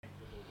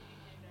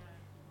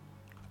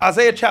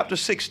Isaiah chapter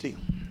 60.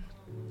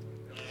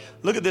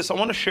 Look at this. I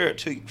want to share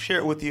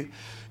it with you.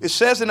 It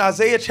says in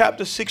Isaiah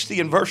chapter 60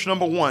 in verse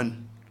number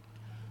 1,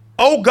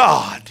 O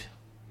God,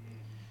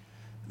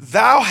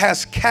 thou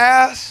hast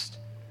cast,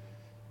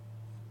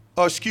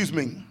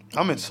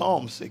 I'm in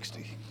Psalm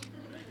 60.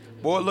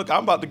 Boy, look,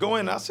 I'm about to go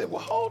in. I said,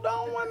 well, hold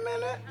on 1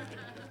 minute.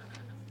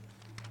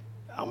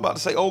 I'm about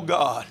to say, oh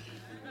God,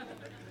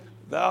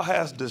 thou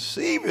hast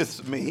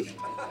deceived me.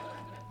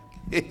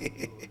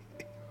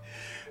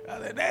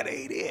 That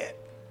ain't it.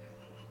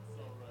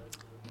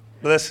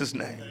 Bless his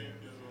name.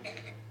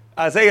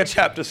 Isaiah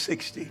chapter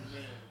 60.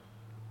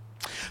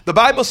 The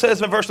Bible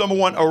says in verse number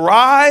 1,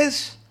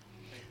 arise,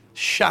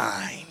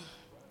 shine,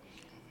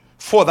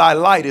 for thy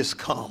light is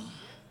come,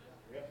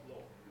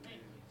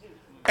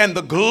 and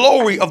the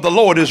glory of the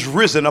Lord is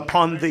risen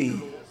upon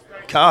thee.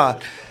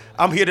 God,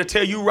 I'm here to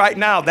tell you right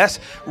now, that's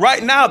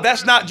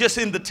not just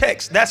in the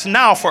text, that's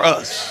now for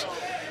us.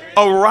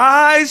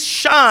 Arise,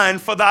 shine,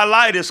 for thy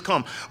light is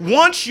come.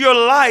 Once your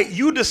light,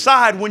 you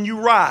decide when you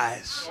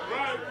rise.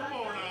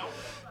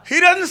 He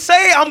doesn't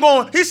say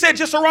he said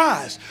just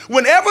arise.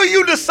 Whenever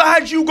you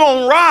decide you're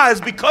going to rise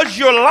because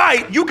you're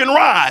light, you can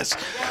rise.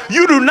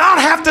 You do not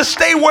have to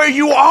stay where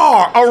you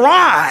are.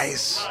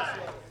 Arise.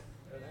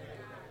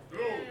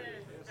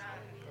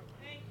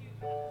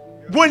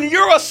 When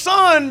you're a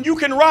son, you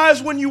can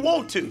rise when you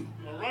want to.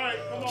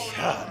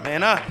 God,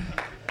 man,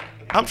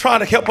 I'm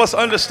trying to help us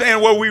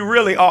understand where we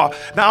really are.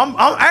 Now, I'm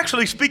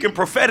actually speaking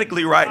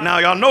prophetically right now.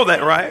 Y'all know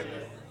that, right?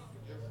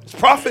 It's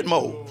prophet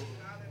mode.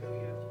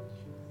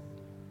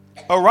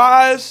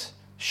 Arise,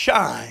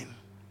 shine,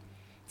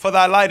 for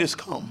thy light is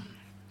come,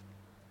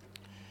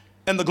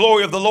 and the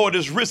glory of the Lord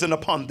is risen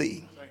upon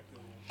thee.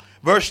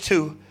 Verse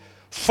 2,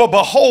 for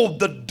behold,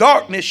 the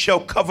darkness shall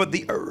cover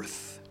the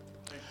earth,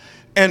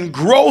 and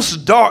gross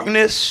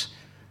darkness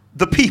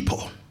the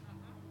people.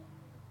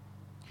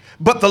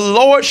 But the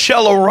Lord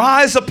shall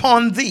arise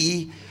upon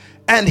thee,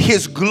 and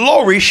his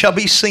glory shall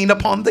be seen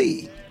upon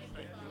thee.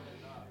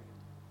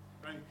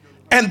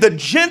 And the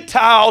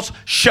Gentiles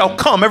shall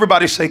come.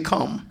 Everybody say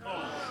come.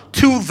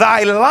 To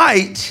thy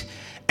light,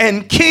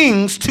 and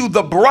kings to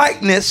the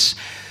brightness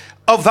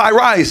of thy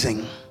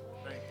rising.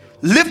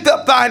 Lift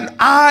up thine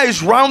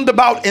eyes round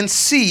about and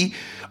see,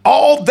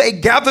 all they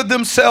gather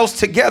themselves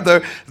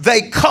together,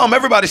 they come.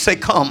 Everybody say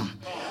come.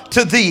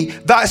 To thee,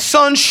 thy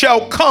son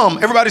shall come.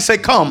 Everybody say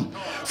come.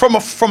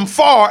 From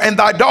far, and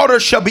thy daughter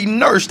shall be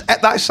nursed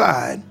at thy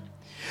side.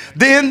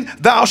 Then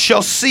thou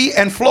shalt see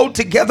and flow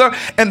together,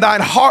 and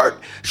thine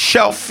heart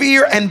shall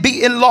fear and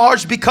be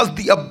enlarged, because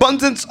the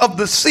abundance of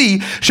the sea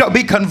shall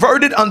be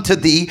converted unto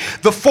thee.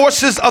 The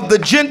forces of the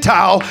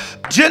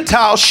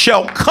Gentiles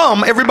shall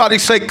come. Everybody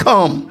say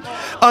come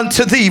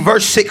unto thee.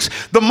 Verse 6,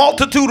 the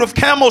multitude of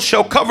camels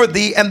shall cover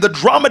thee, and the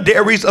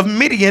dromedaries of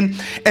Midian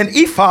and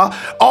Ephah,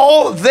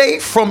 all they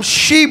from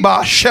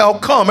Sheba shall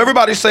come.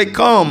 Everybody say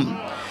come.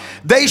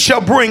 They shall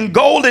bring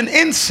gold and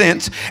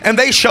incense, and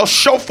they shall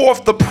show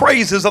forth the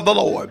praises of the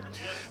Lord.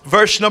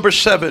 Verse number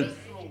 7.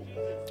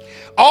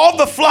 All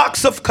the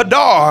flocks of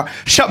Kedar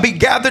shall be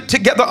gathered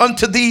together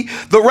unto thee.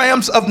 The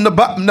rams of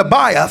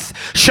Nebaioth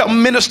shall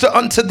minister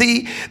unto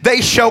thee.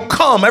 They shall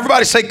come.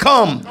 Everybody say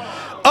come.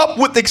 Up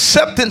with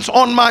acceptance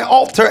on my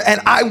altar,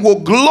 and I will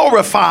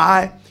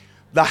glorify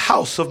the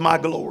house of my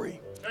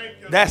glory.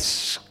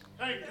 That's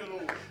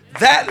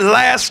that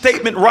last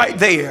statement right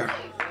there.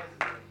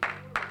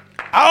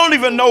 I don't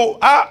even know.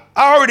 I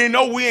already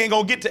know we ain't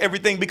going to get to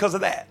everything because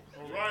of that.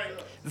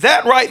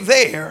 That right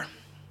there,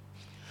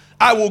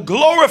 I will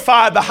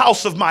glorify the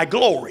house of my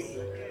glory.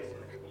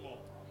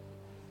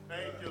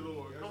 Thank you,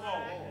 Lord. Come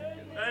on.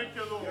 Thank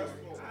you, Lord.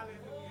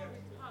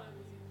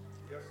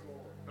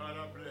 God,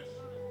 I bless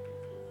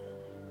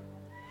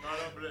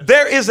you.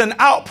 There is an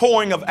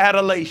outpouring of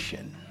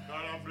adulation.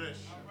 God, I bless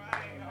you.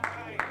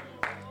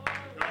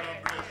 God,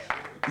 I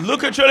bless you.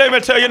 Look at your neighbor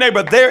and tell your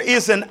neighbor, there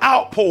is an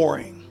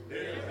outpouring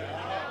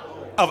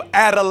of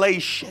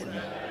adulation.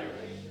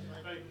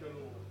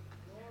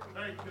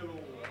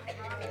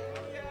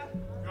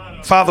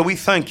 Father, we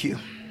thank you.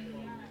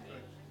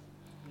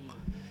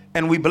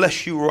 And we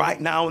bless you right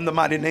now in the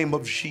mighty name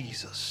of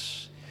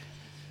Jesus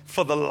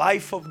for the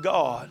life of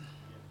God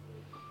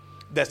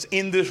that's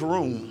in this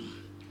room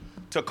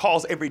to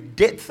cause every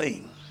dead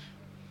thing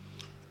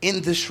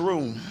in this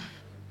room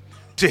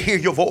to hear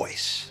your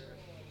voice.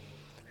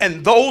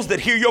 And those that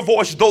hear your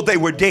voice, though they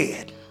were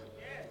dead,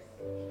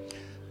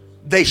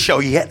 they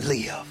shall yet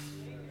live.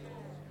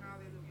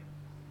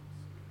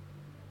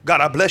 God,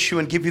 I bless you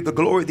and give you the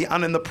glory, the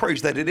honor, and the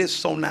praise that it is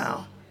so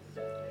now.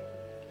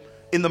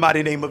 In the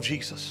mighty name of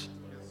Jesus.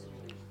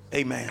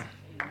 Amen.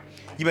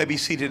 You may be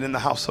seated in the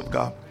house of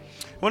God.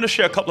 I want to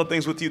share a couple of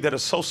things with you that are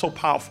so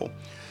powerful.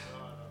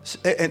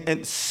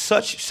 And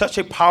such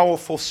a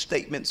powerful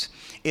statements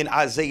in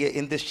Isaiah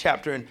in this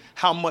chapter, and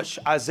how much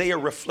Isaiah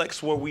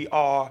reflects where we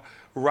are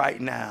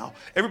right now.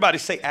 Everybody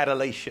say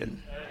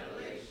adulation.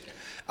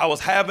 I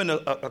was having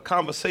a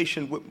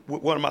conversation with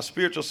one of my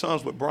spiritual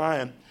sons, with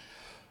Brian,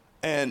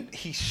 and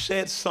he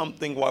said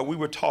something while we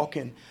were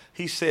talking.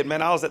 He said,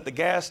 man, I was at the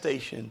gas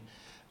station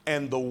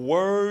And the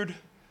word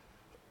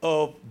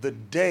of the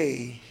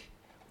day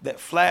that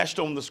flashed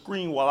on the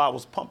screen while I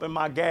was pumping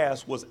my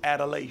gas was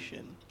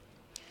adulation.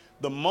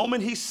 The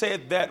moment he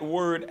said that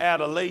word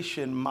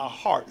adulation, my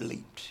heart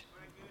leaped.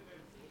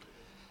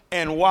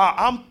 And while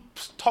I'm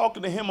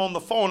talking to him on the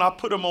phone, I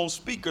put him on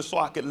speaker so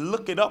I could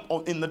look it up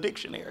in the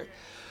dictionary.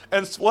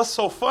 And what's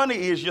so funny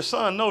is your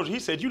son knows. He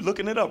said, "You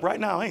looking it up right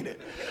now, ain't it?"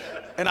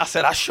 And I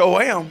said, "I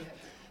sure am."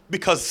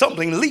 Because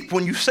something leaped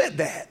when you said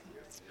that.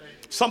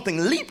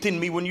 Something leaped in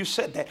me when you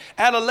said that.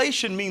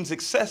 Adulation means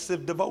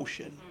excessive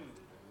devotion.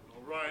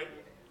 All right.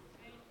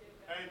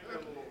 Thank you,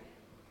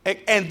 Lord.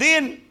 And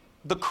then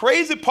the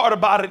crazy part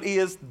about it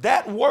is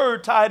that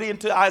word tied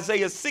into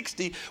Isaiah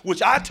 60,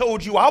 which I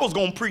told you I was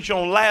going to preach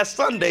on last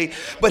Sunday,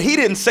 but he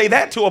didn't say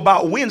that till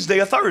about Wednesday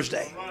or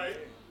Thursday. Right.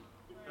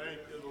 Thank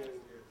you, Lord.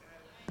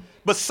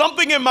 But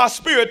something in my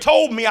spirit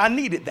told me I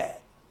needed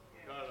that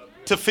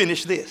to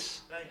finish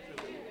this. Thank you,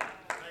 Lord.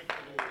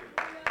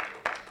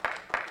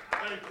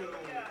 Thank you, Lord.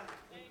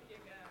 Thank you,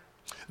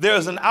 Lord.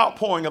 There's an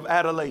outpouring of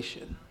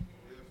adulation.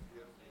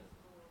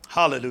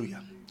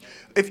 Hallelujah.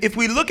 If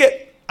we look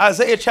at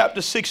Isaiah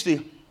chapter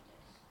 60,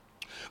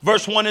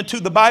 verse 1 and 2,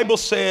 the Bible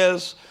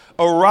says,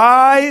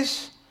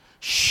 "Arise,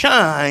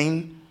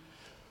 shine,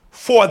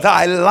 for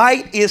thy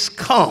light is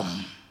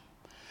come,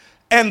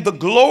 and the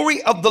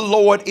glory of the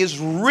Lord is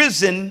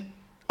risen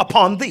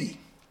upon thee."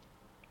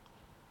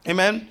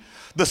 Amen.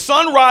 The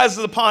sun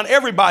rises upon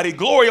everybody.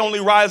 Glory only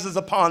rises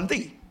upon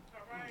thee.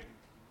 All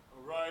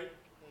right.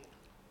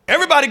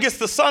 Everybody gets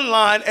the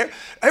sunline.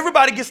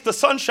 Everybody gets the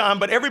sunshine,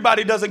 but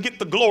everybody doesn't get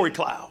the glory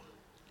cloud.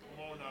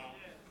 Come on now.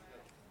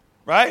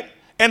 Right?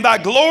 "And thy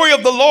glory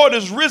of the Lord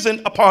is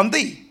risen upon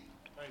thee.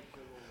 Thank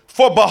you, Lord.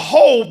 For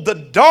behold, the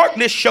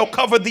darkness shall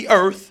cover the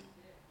earth,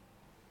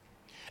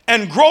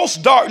 and gross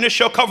darkness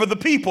shall cover the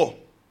people."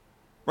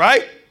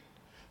 Right?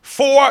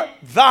 "For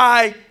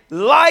thy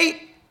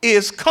light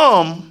is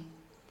come,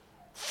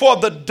 for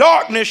the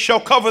darkness shall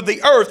cover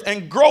the earth,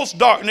 and gross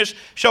darkness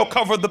shall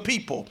cover the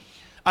people."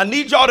 I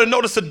need y'all to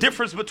notice the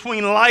difference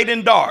between light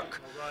and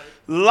dark. Right.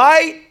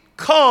 Light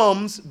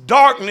comes,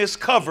 darkness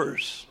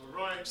covers.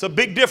 Right. It's a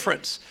big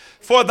difference.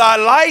 "For thy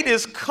light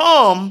is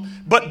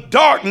come, but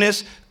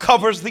darkness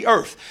covers the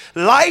earth."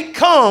 Light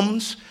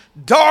comes,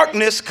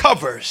 darkness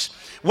covers.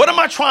 What am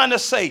I trying to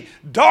say?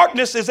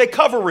 Darkness is a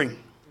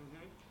covering.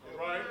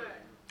 Right.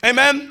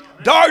 Amen.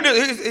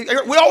 Darkness,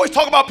 we always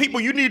talk about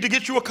people, you need to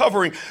get you a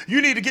covering.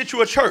 You need to get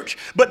you a church.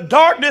 But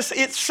darkness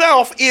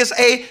itself is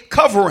a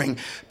covering.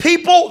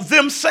 People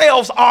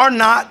themselves are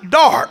not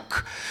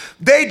dark.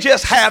 They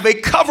just have a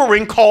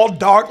covering called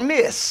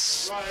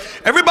darkness. Right.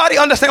 Everybody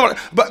understand what?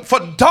 But for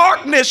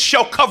darkness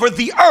shall cover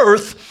the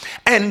earth,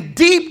 and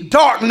deep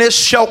darkness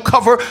shall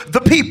cover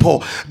the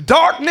people.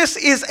 Darkness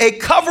is a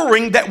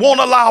covering that won't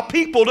allow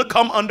people to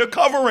come under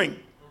covering.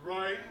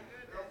 Right.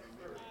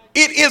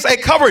 It is a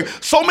covering.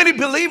 So many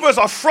believers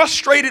are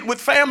frustrated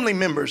with family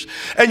members,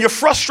 and you're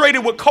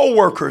frustrated with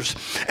coworkers,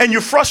 and you're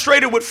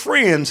frustrated with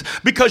friends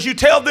because you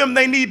tell them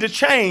they need to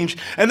change,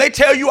 and they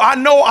tell you, "I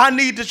know I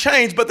need to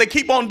change," but they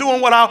keep on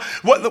doing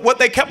what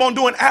they kept on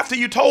doing after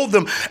you told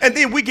them. And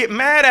then we get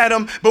mad at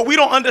them, but we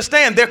don't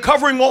understand. Their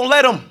covering won't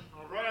let them.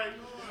 All right.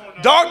 Come on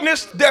now.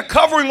 Darkness, their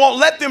covering won't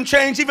let them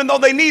change, even though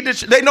they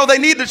know they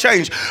need to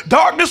change.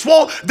 Darkness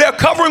their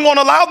covering won't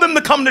allow them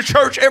to come to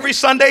church every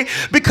Sunday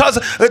because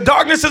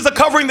darkness is a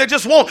covering that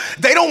just won't.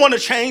 They don't want to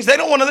change. They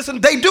don't want to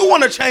listen. They do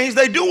want to change.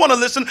 They do want to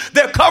listen.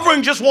 Their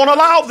covering just won't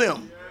allow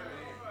them.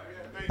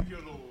 Thank you,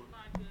 Lord.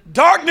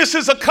 Darkness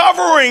is a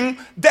covering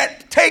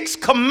that takes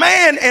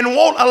command and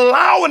won't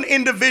allow an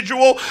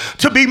individual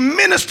to be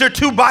ministered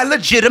to by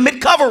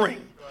legitimate covering.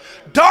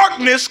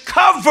 Darkness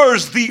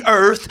covers the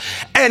earth,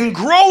 and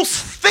gross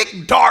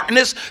thick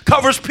darkness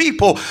covers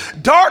people.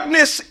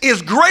 Darkness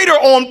is greater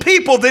on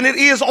people than it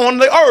is on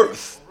the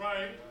earth.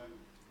 Right.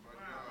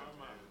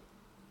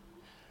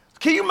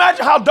 Can you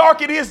imagine how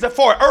dark it is that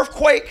for an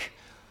earthquake?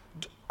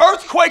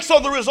 Earthquakes are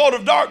the result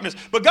of darkness.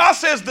 But God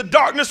says the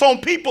darkness on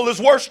people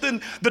is worse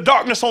than the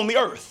darkness on the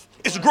earth.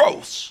 It's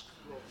gross.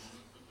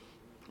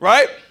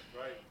 Right?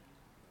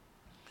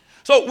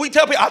 So we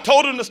tell people, I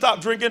told them to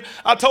stop drinking.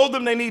 I told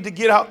them they need to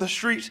get out the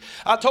streets.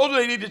 I told them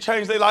they need to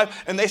change their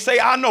life. And they say,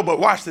 "I know, but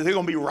watch this. They're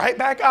going to be right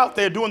back out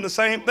there doing the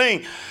same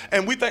thing."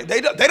 And we think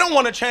they don't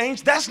want to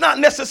change. That's not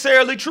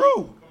necessarily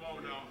true.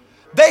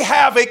 They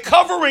have a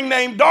covering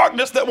named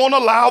darkness that won't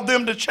allow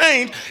them to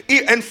change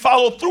and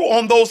follow through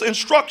on those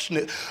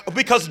instructions.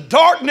 Because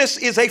darkness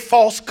is a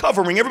false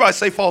covering. Everybody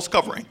say false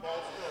covering.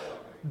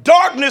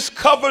 Darkness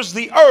covers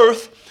the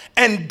earth,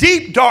 and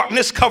deep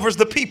darkness covers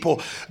the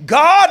people.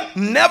 God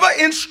never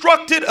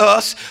instructed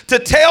us to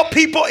tell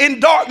people in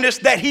darkness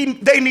that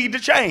they need to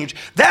change.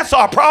 That's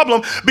our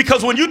problem,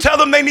 because when you tell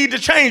them they need to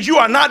change, you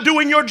are not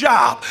doing your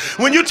job.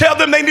 When you tell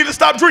them they need to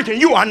stop drinking,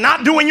 you are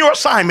not doing your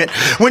assignment.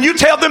 When you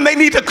tell them they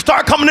need to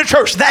start coming to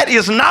church, that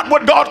is not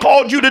what God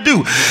called you to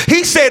do.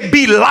 He said,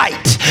 "Be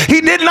light."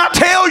 He did not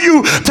tell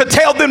you to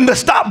tell them to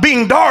stop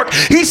being dark.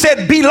 He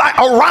said, be like,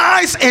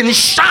 arise and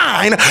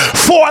shine,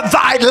 for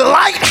thy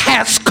light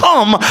has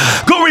come.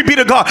 Glory be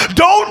to God.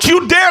 Don't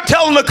you dare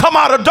tell them to come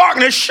out of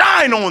darkness.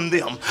 Shine on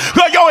them.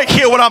 Y'all ain't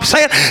hear what I'm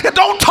saying.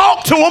 Don't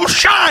talk to them.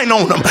 Shine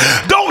on them.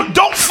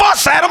 Don't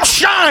fuss at them.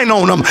 Shine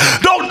on them.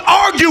 Don't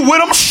argue with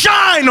them.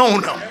 Shine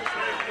on them.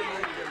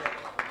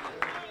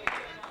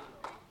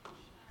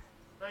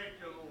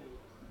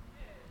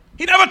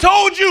 He never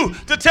told you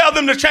to tell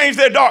them to change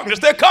their darkness.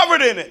 They're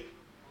covered in it.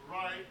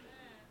 Right.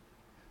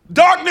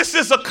 Darkness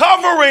is a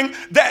covering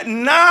that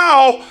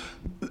now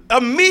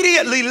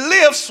immediately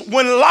lifts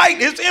when light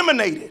is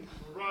emanated.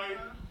 Right.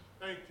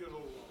 Thank you,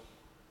 Lord.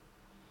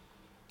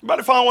 You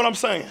better find what I'm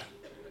saying.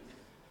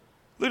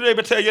 Look at your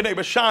neighbor, tell your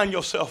neighbor, shine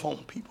yourself on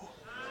people.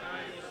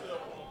 Shine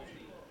yourself on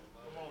people.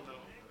 Come on now.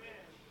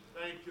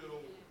 Thank you,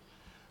 Lord.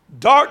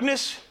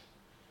 Darkness,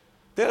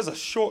 there's a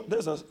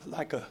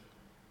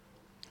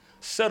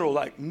settle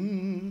like,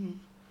 you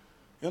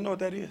know what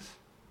that is?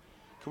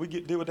 Can we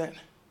deal with that?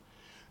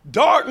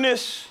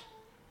 Darkness,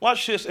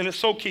 watch this, and it's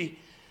so key.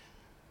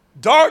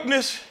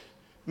 Darkness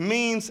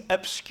means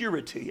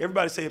obscurity.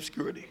 Everybody say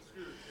obscurity.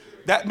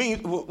 That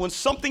means when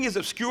something is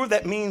obscure,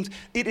 that means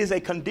it is a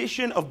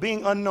condition of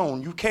being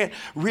unknown. You can't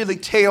really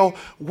tell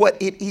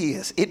what it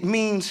is. It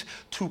means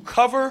to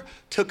cover,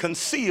 to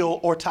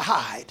conceal, or to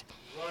hide.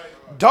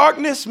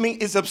 Darkness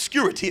is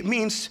obscurity. It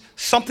means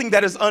something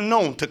that is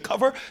unknown, to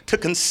cover, to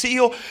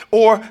conceal,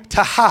 or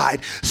to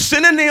hide.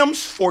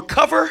 Synonyms for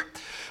cover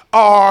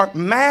are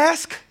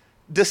mask,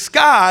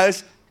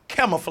 disguise,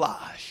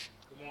 camouflage.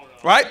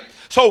 Right?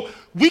 So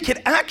we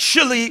could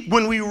actually,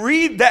 when we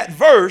read that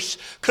verse,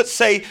 could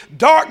say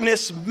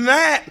darkness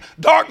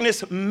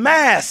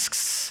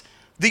masks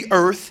the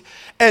earth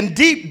and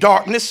deep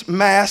darkness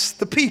masks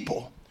the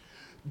people.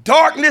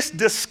 Darkness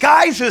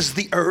disguises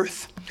the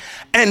earth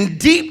and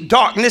deep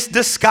darkness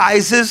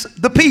disguises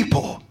the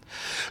people.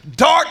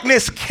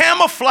 Darkness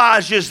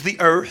camouflages the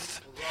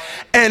earth,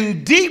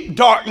 and deep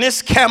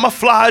darkness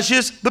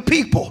camouflages the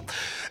people.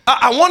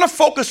 I want to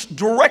focus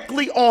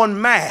directly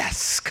on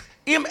mask.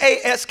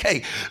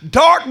 M-A-S-K.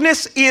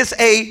 Darkness is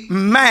a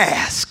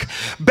mask.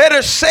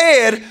 Better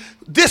said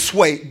this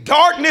way,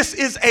 darkness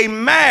is a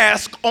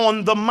mask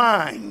on the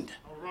mind.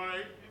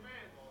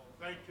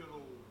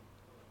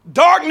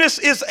 Darkness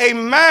is a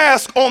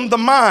mask on the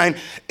mind.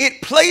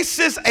 It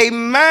places a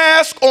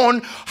mask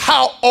on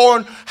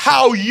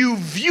how you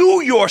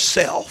view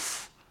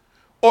yourself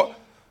or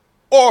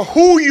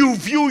who you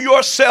view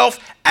yourself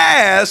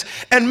as,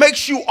 and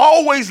makes you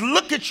always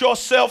look at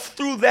yourself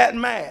through that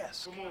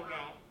mask. Come on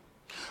now.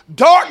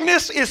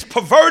 Darkness is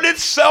perverted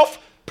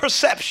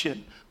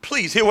self-perception.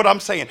 Please hear what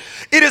I'm saying.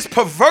 It is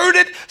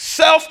perverted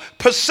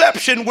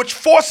self-perception which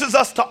forces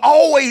us to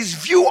always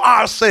view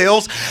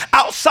ourselves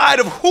outside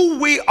of who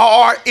we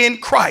are in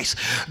Christ.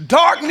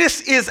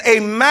 Darkness is a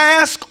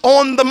mask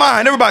on the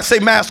mind. Everybody say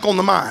mask on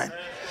the mind.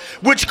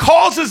 Which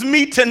causes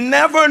me to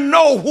never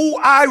know who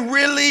I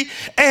really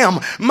am.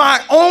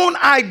 My own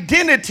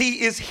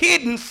identity is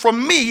hidden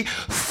from me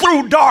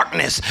through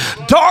darkness.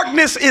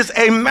 Darkness is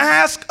a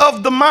mask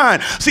of the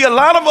mind. See, a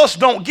lot of us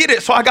don't get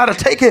it, so I got to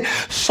take it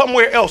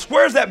somewhere else.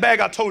 Where's that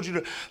bag I told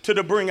you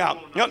to bring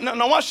out?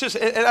 Now watch this,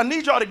 and I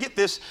need y'all to get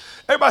this.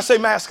 Everybody say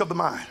mask of the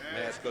mind.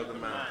 Mask of the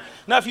mind.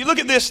 Now, if you look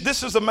at this,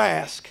 this is a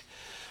mask,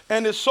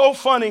 and it's so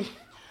funny.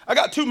 I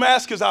got two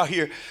maskers out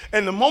here,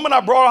 and the moment I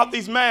brought out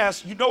these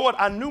masks, you know what?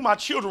 I knew my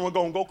children were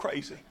going to go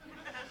crazy.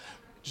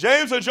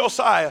 James and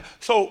Josiah.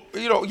 So,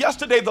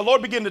 yesterday the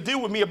Lord began to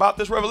deal with me about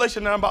this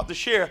revelation that I'm about to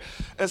share.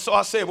 And so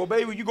I said, well,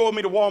 baby, you go with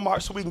me to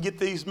Walmart so we can get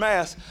these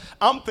masks.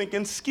 I'm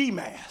thinking ski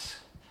masks.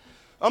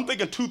 I'm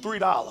thinking $2,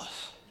 $3.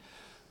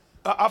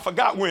 I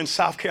forgot we're in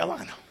South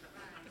Carolina.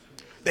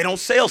 They don't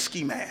sell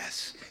ski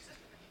masks.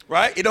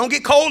 Right? It don't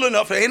get cold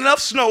enough. There ain't enough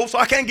snow, so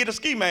I can't get a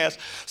ski mask.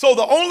 So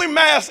the only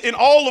mask in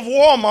all of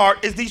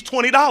Walmart is these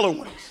 $20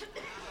 ones.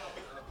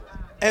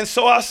 And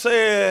so I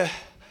said,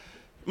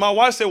 my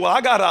wife said, well,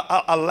 I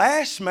got a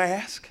lash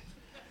mask.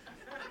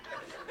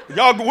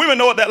 Y'all women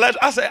know what that lash.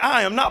 I said,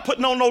 I am not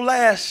putting on no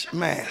lash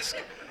mask.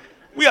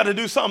 We got to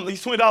do something,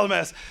 these $20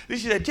 masks. She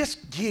said,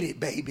 just get it,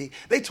 baby.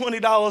 They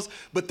 $20,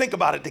 but think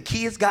about it. The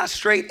kids got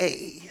straight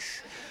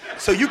A's.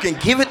 So you can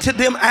give it to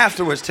them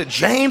afterwards, to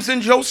James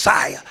and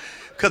Josiah,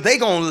 because they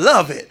going to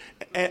love it.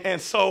 And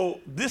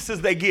so this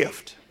is their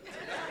gift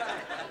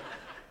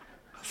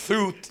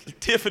through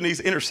Tiffany's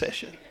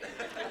intercession.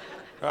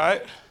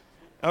 Right?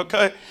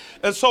 Okay?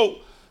 And so,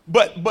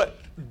 but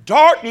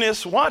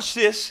darkness, watch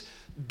this,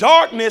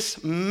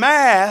 darkness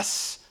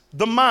masks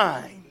the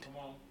mind.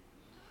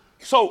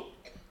 So,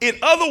 in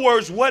other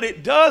words, what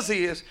it does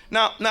is,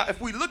 now if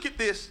we look at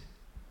this,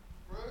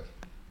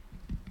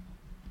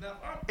 now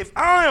if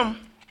I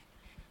am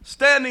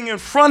standing in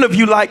front of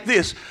you like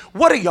this,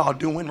 what are y'all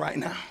doing right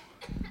now?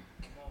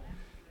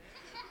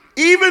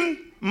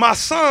 Even my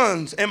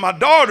sons and my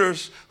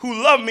daughters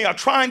who love me are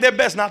trying their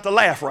best not to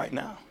laugh right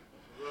now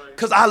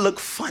because I look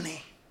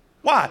funny.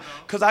 Why?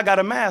 Because I got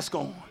a mask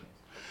on.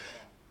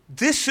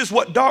 This is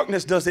what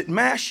darkness does. It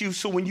masks you.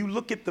 So when you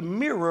look at the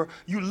mirror,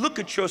 you look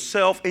at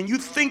yourself and you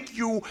think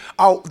you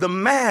are the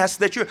mask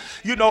that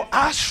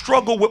I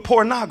struggle with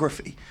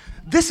pornography.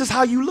 This is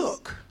how you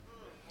look.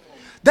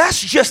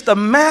 That's just a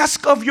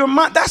mask of your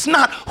mind. That's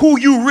not who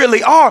you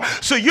really are.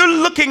 So you're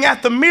looking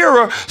at the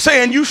mirror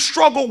saying you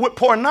struggle with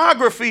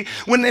pornography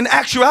when in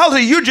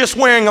actuality you're just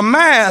wearing a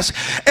mask,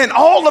 and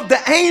all of the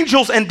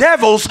angels and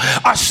devils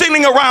are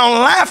sitting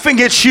around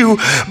laughing at you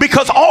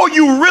because all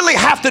you really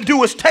have to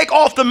do is take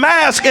off the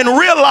mask and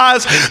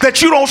realize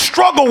that you don't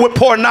struggle with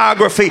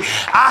pornography.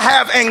 I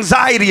have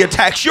anxiety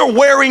attacks. You're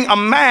wearing a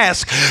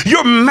mask.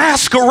 You're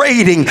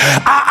masquerading.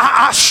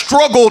 I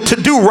struggle to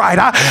do right.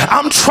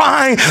 I'm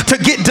trying to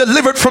get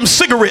delivered from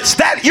cigarettes.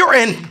 That you're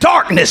in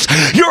darkness.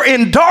 You're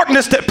in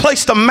darkness that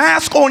placed a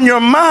mask on your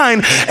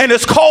mind and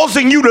is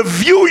causing you to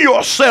view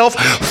yourself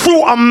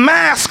through a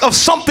mask of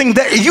something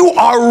that you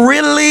are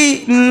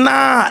really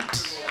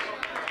not.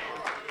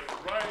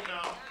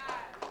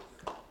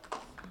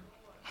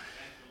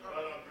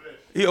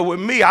 With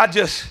me, I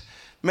just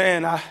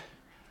have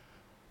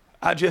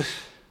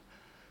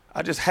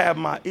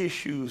my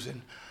issues,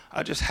 and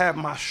I just have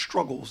my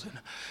struggles, and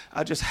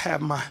I just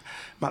have my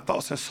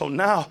thoughts. And so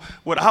now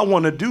what I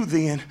want to do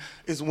then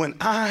is when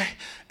I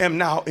am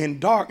now in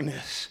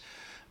darkness,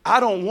 I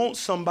don't want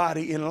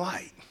somebody in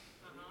light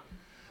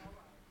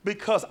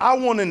because I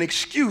want an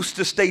excuse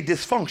to stay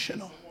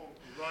dysfunctional.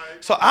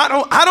 So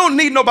I don't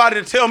need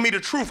nobody to tell me the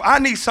truth. I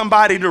need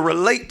somebody to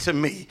relate to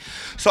me.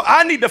 So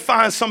I need to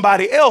find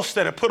somebody else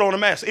that'll put on a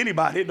mask.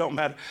 Anybody, it don't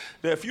matter.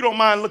 If you don't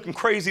mind looking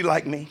crazy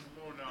like me,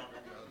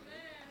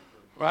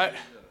 right?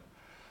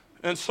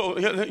 And so,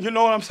 you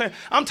know what I'm saying?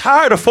 I'm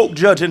tired of folk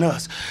judging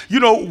us.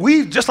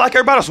 We, just like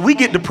everybody else, we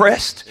get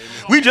depressed.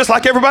 We, just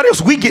like everybody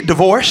else, we get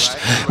divorced.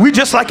 We,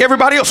 just like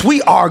everybody else,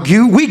 we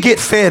argue. We get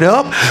fed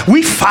up.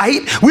 We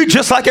fight. We,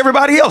 just like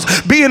everybody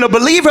else. Being a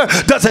believer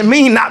doesn't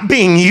mean not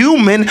being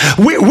human.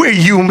 We're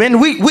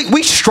human.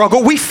 We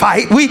struggle. We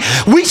fight. We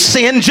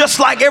sin just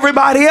like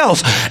everybody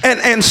else.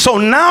 And so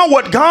now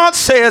what God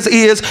says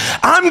is,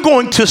 I'm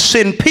going to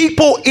send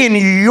people in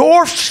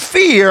your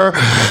sphere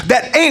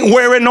that ain't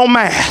wearing no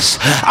mask.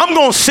 I'm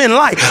going to send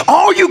light.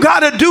 All you got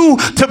to do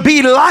to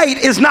be light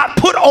is not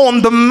put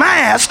on the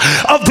mask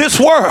of this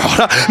world.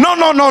 No.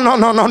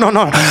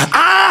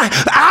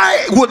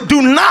 I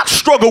do not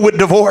struggle with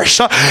divorce,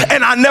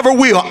 and I never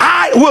will.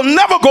 I will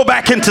never go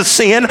back into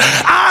sin.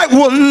 I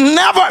will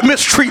never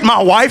mistreat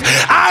my wife.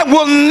 I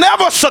will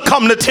never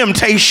succumb to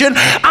temptation.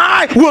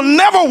 I will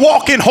never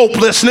walk in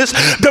hopelessness.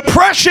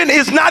 Depression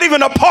is not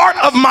even a part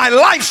of my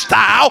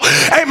lifestyle.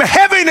 And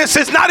heaviness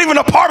is not even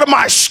a part of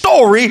my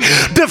story.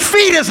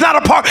 Defeat is not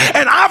a part,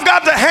 and I've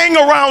got to hang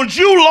around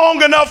you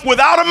long enough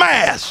without a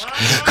mask.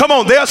 Come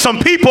on, there are some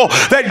people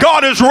that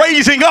God is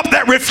raising up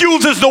that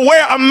refuses to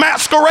wear a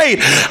masquerade.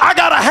 I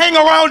got to hang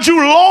around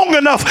you long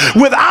enough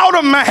without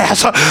a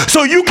mask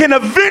so you can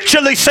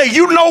eventually say,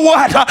 you know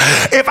what,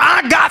 if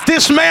I got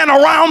this man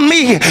around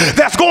me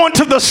that's going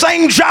to the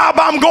same job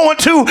I'm going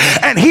to,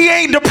 and he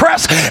ain't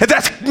depressed,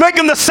 that's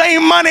making the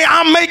same money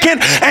I'm making,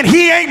 and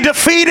he ain't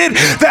defeated,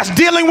 that's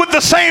dealing with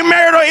the same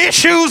marital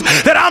issues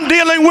that I'm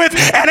dealing with,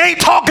 and ain't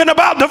talking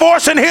about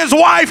divorcing his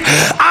wife,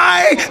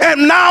 I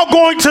am now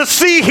going to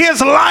see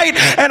his light,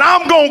 and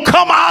I'm going to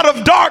come out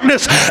of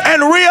darkness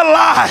and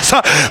realize,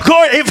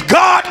 if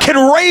God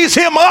can raise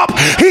him up,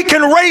 he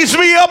can raise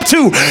me up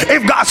too.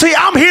 If God, see,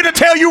 I'm here to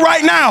tell you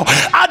right now,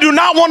 I do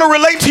not want to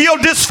relate to your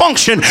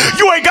dysfunction.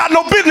 You ain't got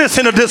no business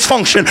in a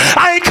dysfunction.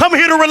 I ain't come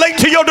here to relate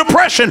to your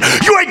depression.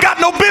 You ain't got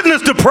no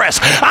business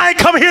depressed. I ain't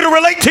come here to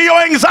relate to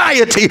your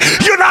anxiety.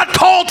 You're not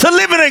called to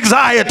live in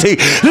anxiety.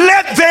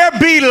 Let there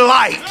be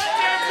light.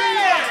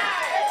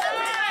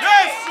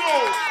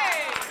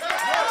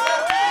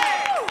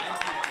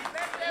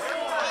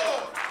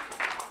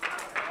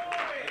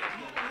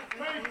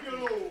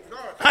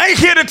 I ain't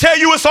here to tell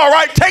you it's all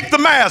right. Take the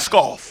mask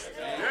off.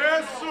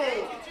 Yes,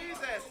 sir.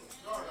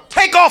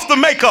 Take off the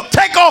makeup.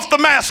 Take off the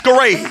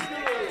masquerade.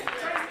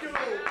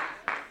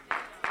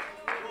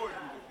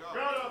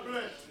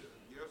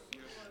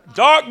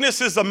 Darkness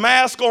is a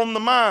mask on the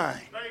mind.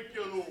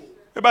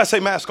 Everybody say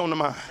mask on the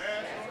mind.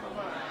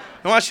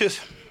 Now watch this.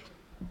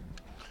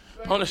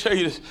 I want to show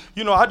you this.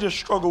 I just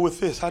struggle with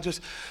this. I just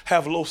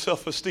have low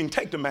self-esteem.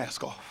 Take the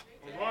mask off.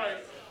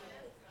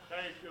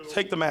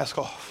 Take the mask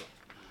off.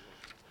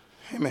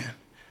 Amen.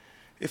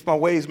 If my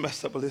ways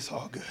messed up, well, it's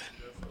all good.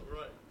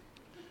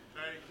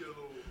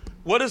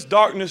 What does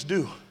darkness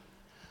do?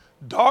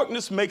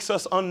 Darkness makes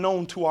us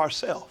unknown to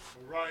ourselves.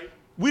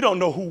 We don't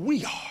know who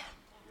we are.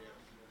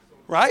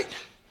 Right?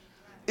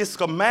 It's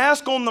a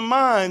mask on the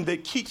mind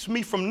that keeps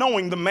me from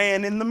knowing the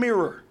man in the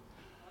mirror.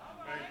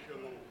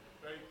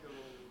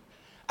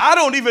 I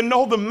don't even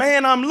know the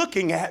man I'm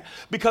looking at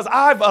because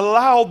I've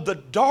allowed the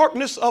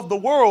darkness of the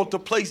world to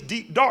place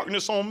deep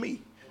darkness on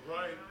me.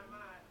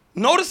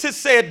 Notice it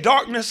said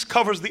darkness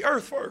covers the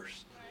earth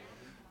first.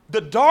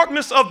 The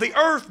darkness of the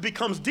earth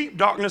becomes deep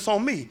darkness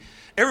on me.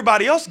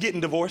 Everybody else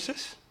getting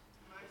divorces.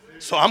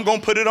 So I'm going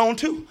to put it on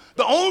too.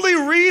 The only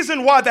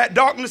reason why that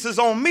darkness is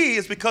on me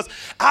is because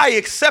I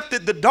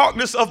accepted the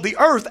darkness of the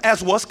earth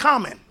as was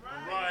common.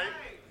 Right.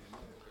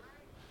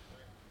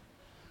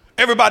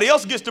 Everybody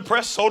else gets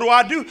depressed, so do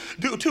I do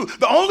too.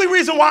 The only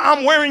reason why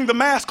I'm wearing the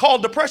mask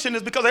called depression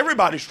is because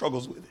everybody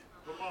struggles with it.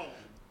 Come on.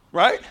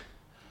 Right?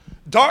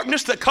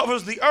 Darkness that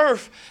covers the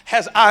earth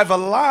has I've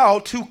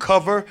allowed to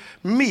cover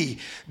me.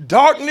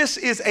 Darkness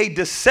is a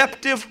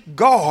deceptive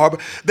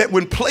garb that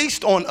when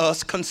placed on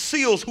us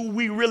conceals who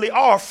we really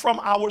are from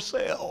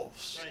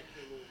ourselves.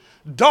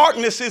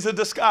 Darkness is a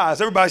disguise.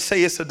 Everybody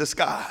say it's a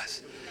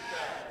disguise.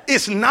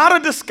 It's not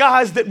a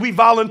disguise that we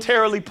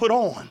voluntarily put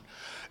on.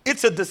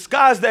 It's a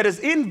disguise that is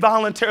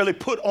involuntarily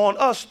put on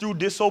us through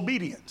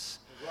disobedience.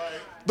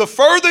 The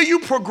further you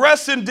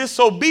progress in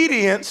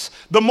disobedience,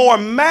 the more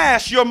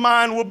masked your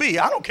mind will be.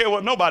 I don't care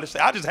what nobody says.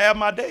 I just have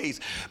my days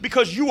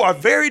because you are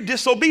very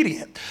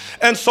disobedient.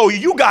 And so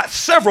you got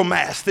several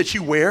masks that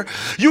you wear.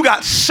 You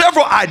got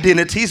several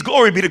identities.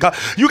 Glory be to God.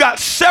 You got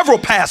several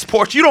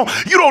passports. You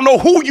don't know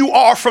who you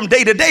are from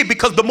day to day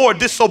because the more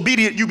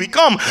disobedient you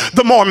become,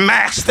 the more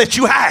masks that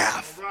you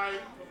have. Right.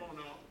 Come on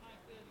now.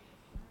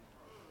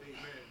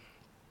 Amen.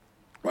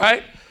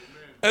 Right?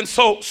 And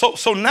so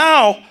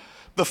now,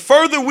 the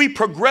further we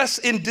progress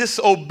in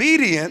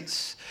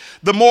disobedience,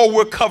 the more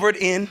we're covered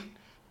in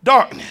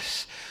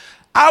darkness.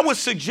 I would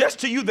suggest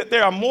to you that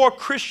there are more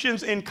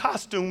Christians in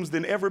costumes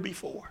than ever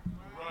before.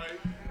 Right.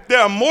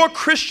 There are more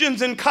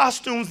Christians in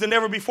costumes than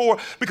ever before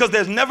because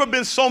there's never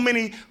been so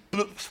many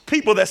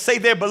people that say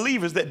they're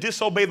believers that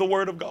disobey the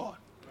word of God.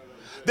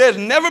 There's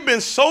never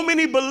been so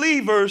many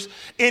believers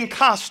in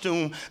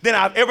costume than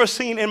I've ever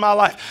seen in my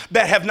life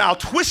that have now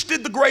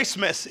twisted the grace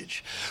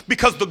message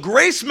because the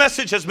grace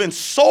message has been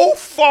so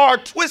far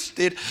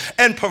twisted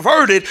and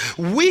perverted.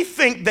 We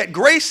think that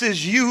grace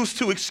is used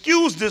to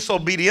excuse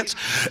disobedience,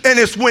 and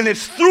it's when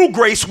it's through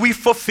grace we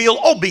fulfill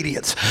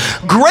obedience.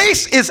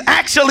 Grace is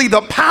actually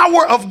the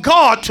power of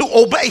God to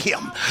obey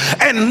him.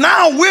 And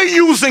now we're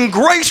using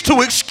grace to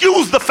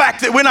excuse the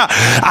fact that we're not.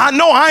 I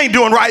know I ain't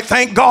doing right.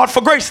 Thank God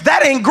for grace.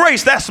 That ain't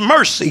grace. That's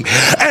mercy.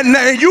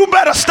 And you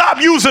better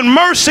stop using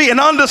mercy and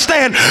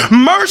understand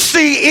mercy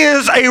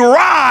is a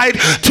ride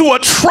to a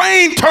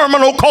train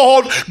terminal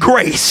called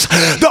grace.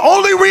 The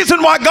only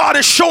reason why God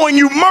is showing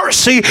you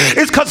mercy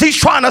is because he's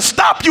trying to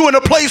stop you in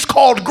a place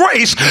called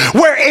grace,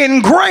 where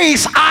in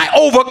grace I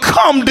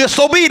overcome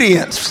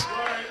disobedience.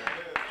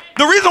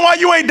 The reason why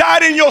you ain't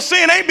died in your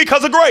sin ain't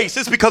because of grace,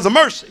 it's because of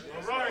mercy.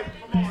 All right.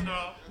 Come on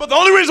now. But the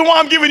only reason why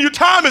I'm giving you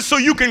time is so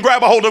you can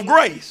grab a hold of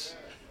grace.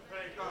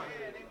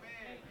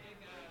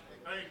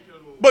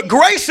 But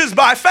grace is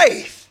by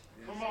faith.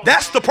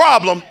 That's the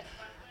problem.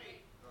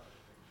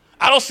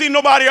 I don't see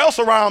nobody else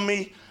around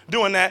me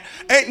doing that.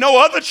 Ain't no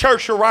other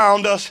church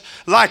around us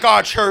like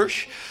our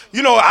church.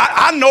 You know,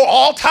 I know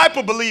all type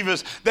of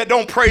believers that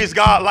don't praise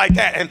God like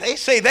that. And they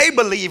say they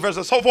believers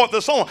and so forth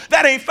and so on.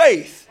 That ain't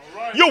faith.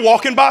 You're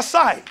walking by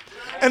sight.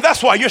 And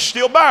that's why you're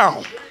still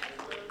bound.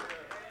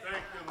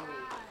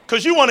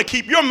 Because you want to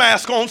keep your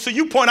mask on, so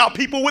you point out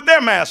people with their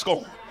mask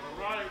on.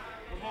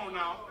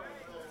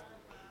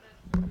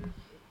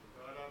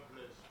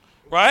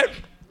 Right?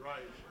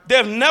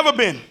 There's never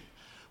been.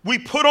 We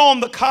put on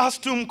the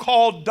costume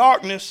called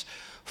darkness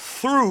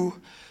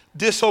through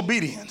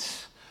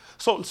disobedience.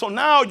 So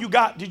now you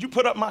got, did you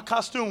put up my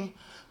costume?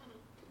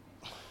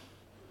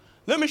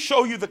 Let me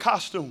show you the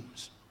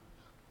costumes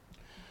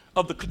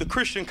of the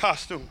Christian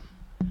costume.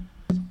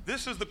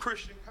 This is the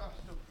Christian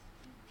costume.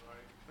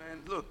 Man,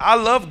 look, I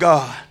love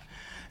God,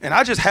 and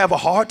I just have a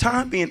hard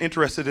time being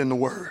interested in the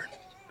word.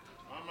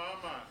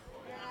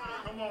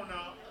 Come on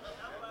now.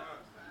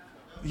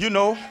 You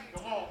know,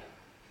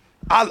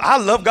 I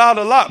love God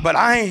a lot, but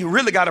I ain't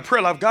really got a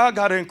prayer life. God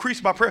got to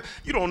increase my prayer.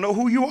 You don't know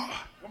who you are.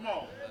 Come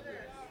on.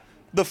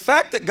 The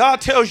fact that God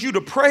tells you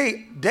to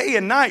pray day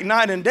and night,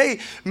 night and day,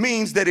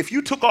 means that if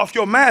you took off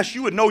your mask,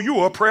 you would know you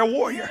were a prayer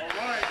warrior.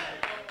 Right.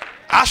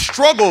 I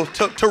struggle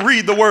to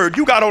read the word.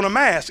 You got on a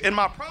mask. And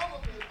my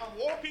problem is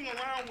I'm walking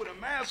around with a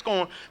mask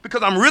on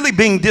because I'm really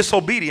being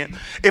disobedient.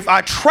 If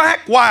I track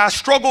why I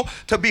struggle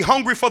to be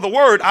hungry for the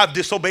word, I've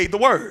disobeyed the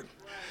word.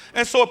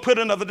 And so it put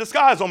another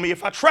disguise on me.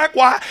 If I track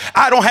why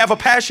I don't have a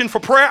passion for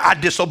prayer, I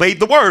disobeyed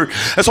the word.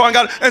 And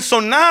so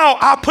now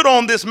I put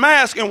on this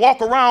mask and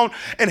walk around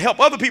and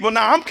help other people.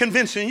 Now I'm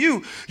convincing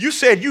you. You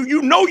said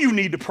you know you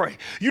need to pray.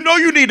 You know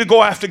you need to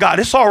go after God.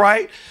 It's all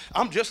right.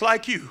 I'm just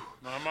like you.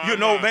 You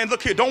know, man,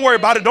 look here. Don't worry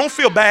about it. Don't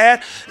feel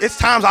bad. It's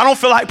times I don't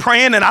feel like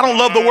praying and I don't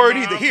love the word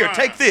either. Here,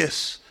 take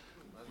this.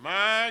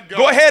 My God.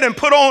 Go ahead and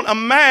put on a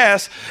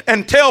mask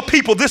and tell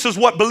people this is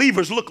what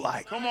believers look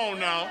like. Come on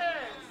now.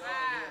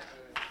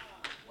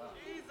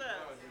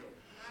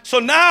 So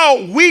now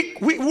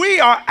we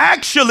are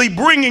actually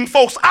bringing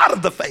folks out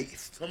of the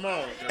faith. Come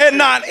on. And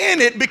not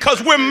in it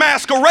because we're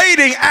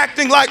masquerading,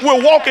 acting like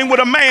we're walking with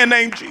a man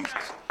named Jesus.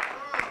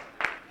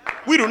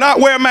 We do not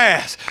wear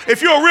masks.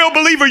 If you're a real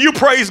believer, you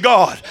praise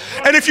God.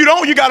 And if you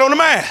don't, you got on a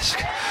mask.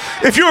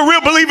 If you're a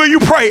real believer, you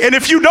pray. And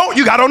if you don't,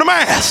 you got on a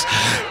mask.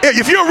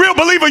 If you're a real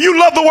believer, you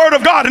love the word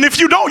of God. And if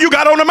you don't, you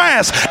got on a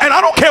mask. And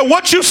I don't care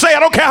what you say. I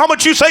don't care how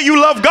much you say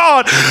you love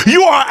God.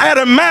 You are at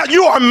a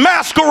you are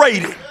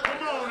masquerading.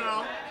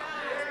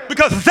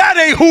 Because that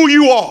ain't who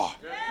you are.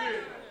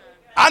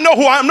 I know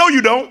who I am. No,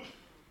 you don't.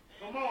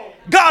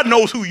 God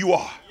knows who you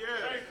are.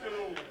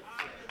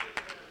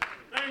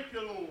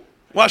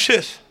 Watch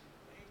this.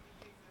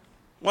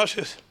 Watch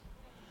this.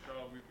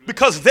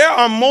 Because there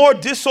are more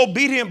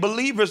disobedient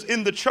believers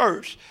in the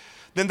church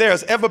than there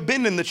has ever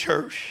been in the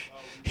church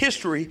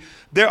history.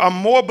 There are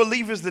more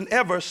believers than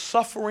ever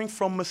suffering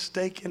from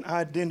mistaken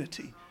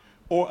identity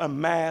or a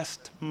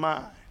masked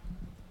mind.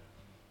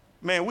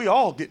 Man, we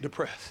all get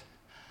depressed.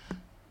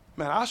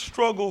 Man, I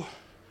struggle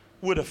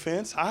with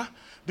offense. I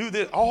do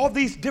this, all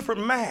these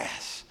different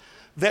masks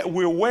that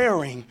we're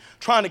wearing,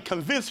 trying to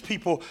convince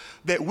people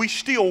that we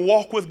still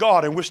walk with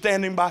God and we're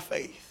standing by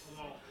faith.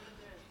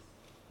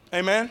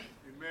 Amen?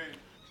 Amen.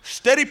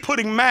 Steady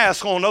putting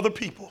masks on other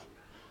people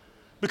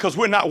because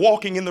we're not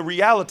walking in the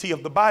reality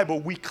of the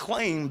Bible we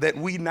claim that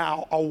we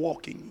now are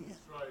walking in.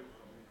 Right.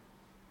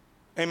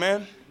 Amen?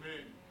 Amen?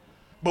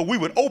 But we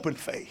would open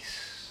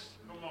face.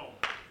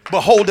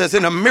 Behold as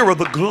in a mirror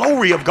the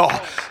glory of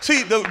God.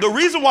 See, the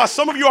reason why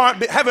some of you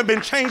haven't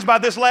been changed by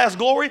this last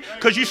glory,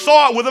 because you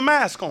saw it with a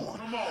mask on.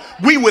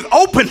 We with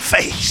open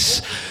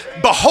face,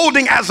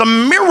 beholding as a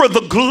mirror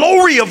the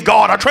glory of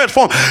God are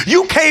transformed.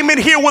 You came in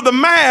here with a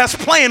mask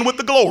playing with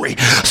the glory.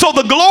 So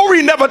the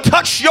glory never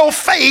touched your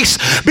face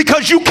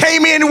because you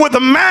came in with a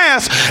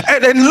mask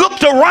and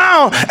looked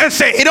around and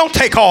said, it don't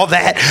take all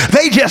that.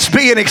 They just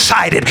being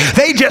excited.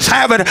 They just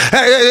having,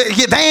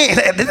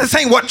 this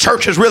ain't what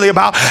church is really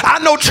about. I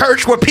know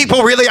church where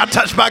people really are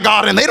touched by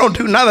God and they don't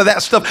do none of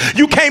that stuff.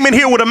 You came in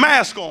here with a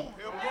mask on.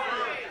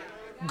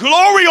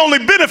 Glory only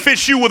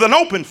benefits you with an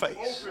open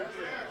face.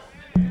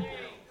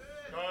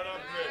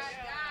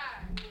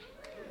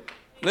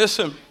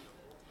 Listen.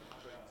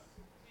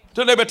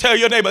 Tell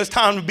your neighbor it's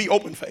time to be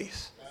open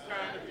face.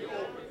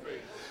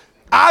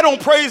 I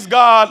don't praise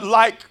God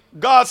like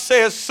God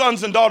says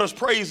sons and daughters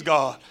praise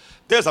God.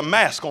 There's a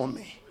mask on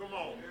me.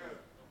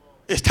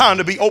 It's time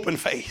to be open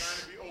face.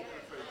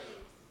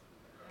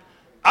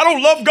 I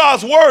don't love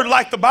God's word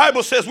like the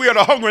Bible says we are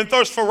to hunger and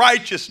thirst for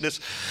righteousness.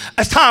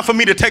 It's time for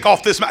me to take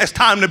off this mask. It's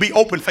time to be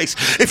open face.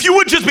 If you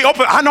would just be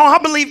open, I know I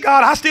believe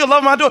God. I still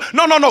love him. I do.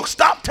 No.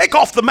 Stop. Take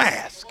off the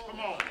mask.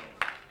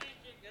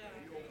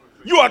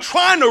 You are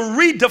trying to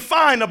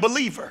redefine a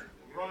believer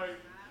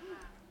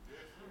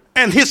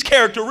and his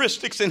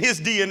characteristics and his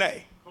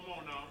DNA. Come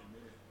on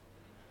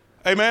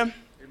now. Amen.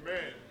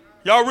 Amen.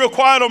 Y'all real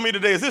quiet on me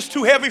today. Is this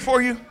too heavy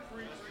for you?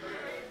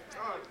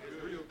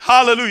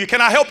 Hallelujah.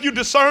 Can I help you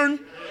discern?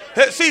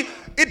 See,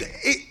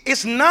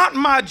 it's not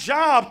my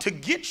job to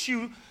get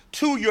you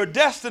to your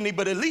destiny,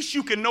 but at least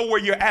you can know where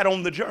you're at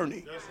on the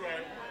journey. That's right.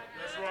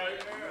 That's right.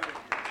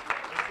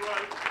 That's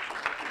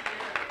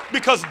right.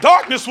 Because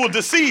darkness will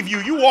deceive you.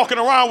 You walking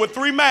around with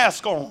 3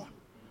 masks on.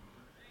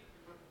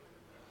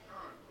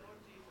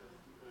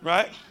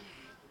 Right?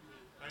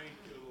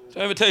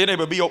 So let me tell your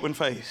neighbor, be open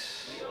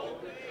face.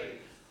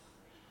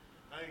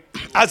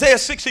 Isaiah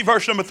 60,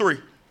 verse number 3.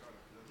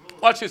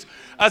 Watch this.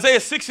 Isaiah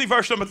 60,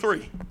 verse number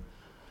 3.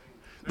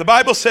 The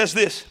Bible says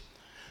this.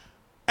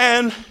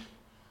 And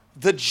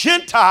the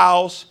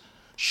Gentiles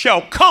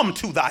shall come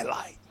to thy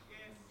light.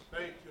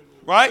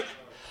 Right?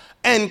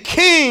 And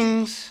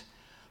kings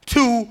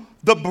to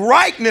the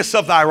brightness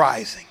of thy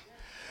rising.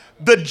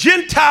 The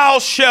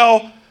Gentiles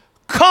shall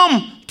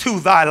come to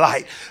thy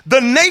light.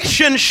 The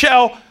nation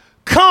shall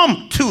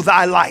come to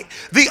thy light.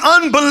 The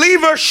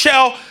unbeliever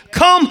shall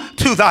come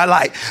to thy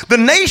light. The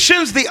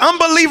nations, the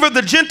unbeliever,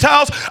 the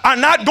Gentiles are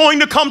not going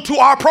to come to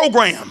our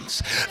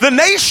programs. The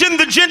nation,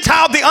 the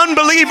Gentile, the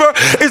unbeliever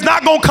is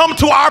not going to come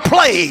to our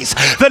plays.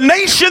 The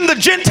nation, the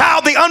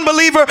Gentile, the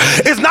unbeliever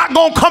is not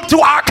going to come to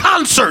our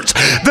concerts.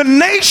 The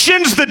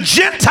nations, the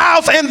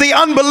Gentiles, and the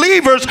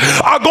unbelievers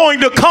are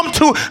going to come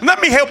to, let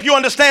me help you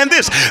understand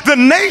this. The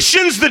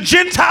nations, the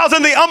Gentiles,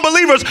 and the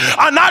unbelievers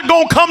are not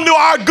going to come to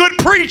our good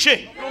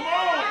preaching.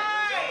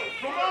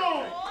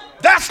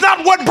 That's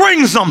not what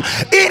brings them.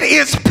 It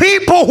is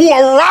people who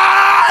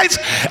arise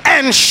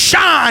and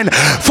shine.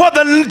 For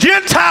the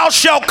Gentiles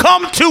shall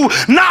come to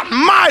not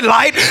my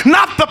light,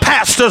 not the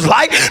pastor's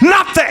light,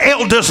 not the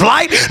elder's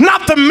light,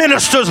 not the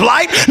minister's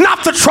light,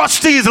 not the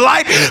trustee's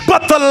light,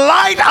 but the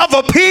light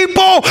of a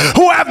people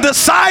who have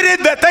decided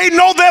that they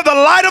know they're the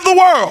light of the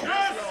world.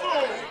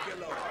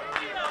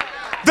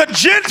 The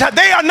Gentiles,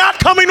 they are not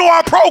coming to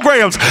our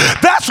programs.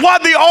 That's why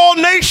the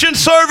all-nation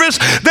service,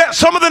 that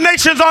some of the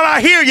nations are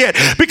not here yet.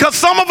 Because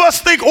some of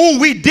us think, oh,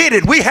 we did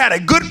it. We had a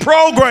good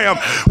program.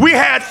 We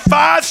had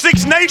 5,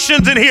 6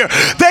 nations in here.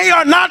 They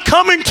are not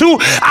coming to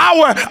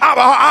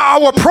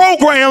our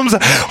programs.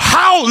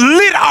 How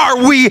lit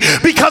are we?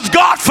 Because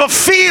God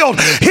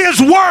fulfilled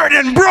his word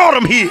and brought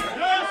them here.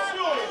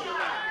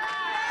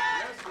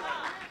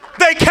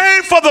 They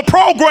came for the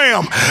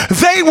program.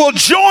 They will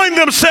join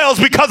themselves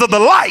because of the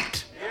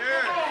light.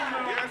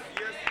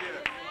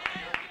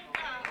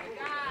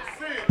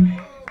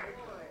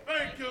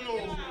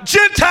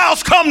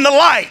 Gentiles come to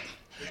light.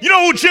 You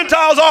know who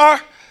Gentiles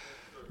are?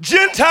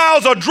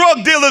 Gentiles are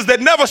drug dealers that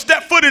never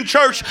step foot in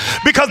church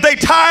because they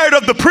tired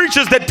of the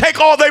preachers that take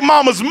all their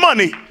mama's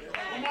money.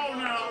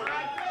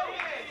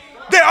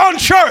 They're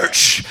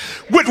unchurched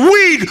with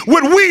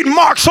weed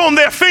marks on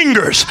their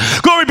fingers.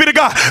 Glory be to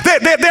God.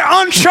 They're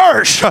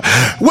unchurched.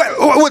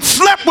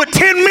 Slept with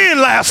 10 men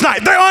last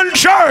night. They're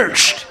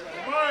unchurched.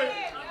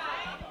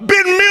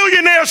 Been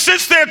millionaires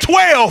since they're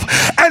 12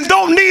 and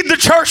don't need the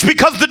church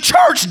because the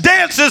church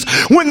dances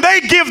when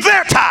they give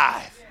their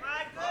tithe.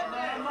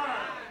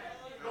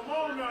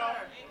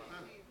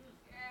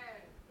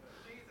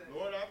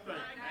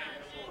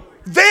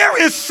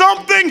 There is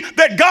something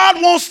that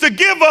God wants to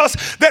give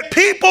us that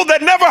people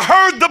that never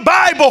heard the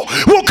Bible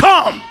will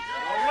come.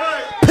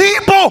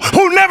 People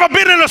who never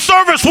been in a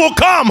service will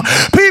come.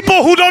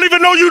 People who don't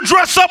even know you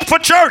dress up for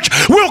church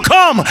will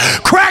come.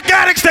 Crack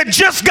addicts that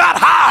just got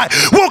high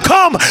will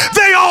come.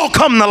 They all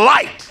come to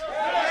light.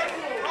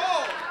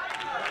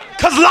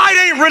 Because light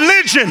ain't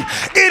religion.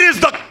 It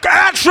is the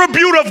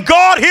attribute of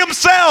God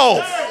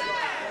himself.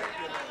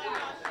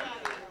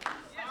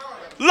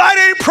 Light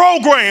ain't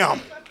program.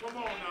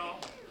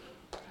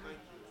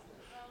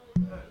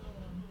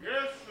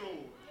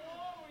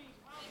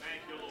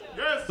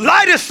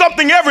 Light is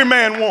something every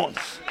man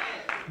wants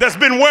that's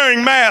been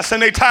wearing masks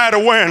and they tired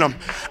of wearing them.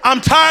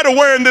 I'm tired of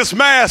wearing this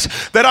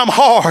mask that I'm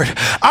hard.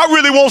 I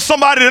really want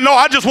somebody to know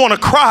I just want to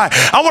cry.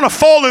 I want to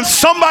fall in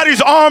somebody's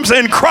arms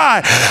and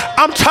cry.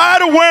 I'm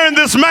tired of wearing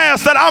this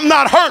mask that I'm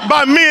not hurt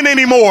by men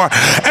anymore.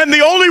 And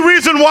the only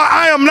reason why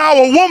I am now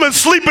a woman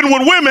sleeping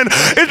with women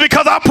is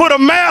because I put a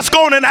mask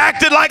on and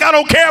acted like I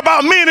don't care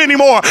about men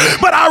anymore.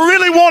 But I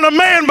really want a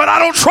man, but I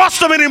don't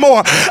trust him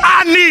anymore.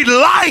 I need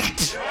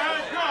light.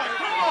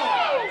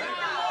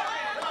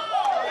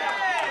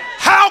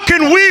 How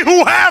can we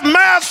who have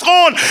masks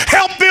on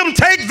help them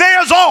take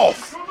theirs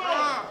off?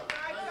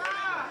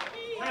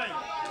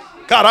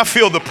 God, I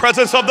feel the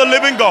presence of the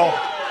living God.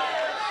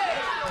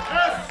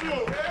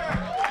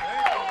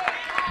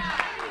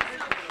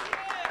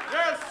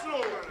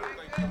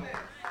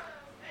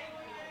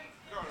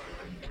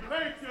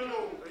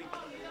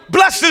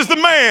 Blessed is the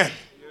man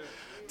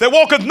that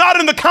walketh not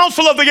in the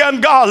counsel of the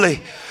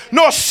ungodly,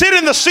 nor sit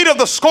in the seat of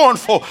the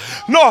scornful,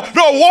 nor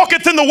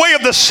walketh in the way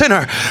of the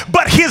sinner.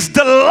 But his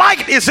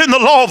delight is in the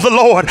law of the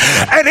Lord,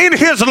 and in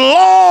his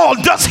law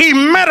does he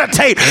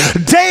meditate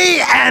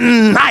day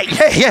and night.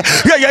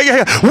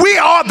 We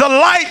are the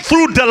light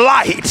through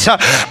delight.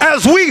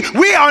 As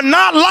we are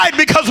not light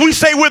because we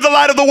say we're the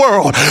light of the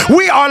world.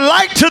 We are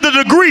light to the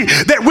degree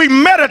that we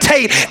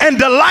meditate and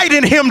delight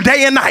in him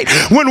day and night.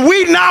 When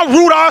we now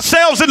root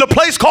ourselves in the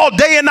place called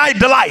day and night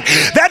delight,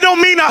 that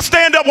don't mean I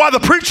stand up while the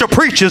preacher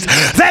preaches.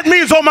 That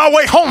means on my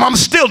way home, I'm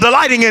still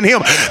delighting in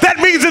him. That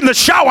means in the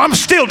shower, I'm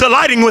still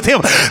delighting with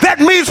him. That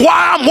means while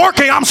I'm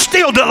working, I'm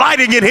still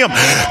delighting in him.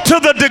 To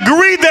the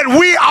degree that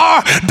we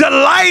are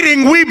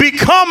delighting, we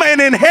become and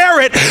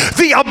inherit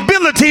the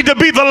ability to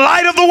be the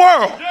light of the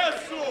world.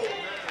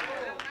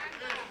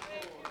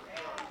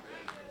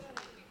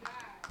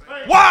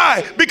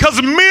 Why?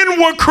 Because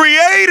men were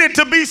created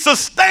to be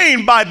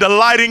sustained by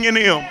delighting in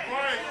him.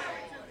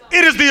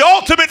 It is the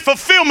ultimate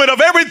fulfillment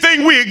of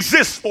everything we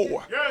exist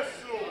for.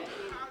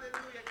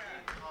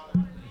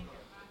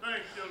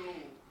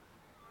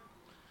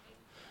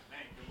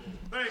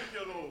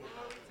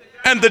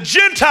 And the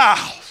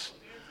Gentiles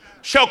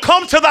shall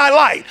come to thy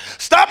light.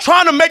 Stop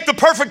trying to make the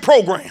perfect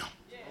program.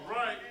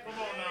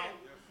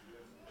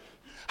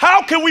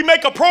 How can we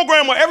make a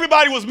program where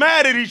everybody was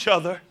mad at each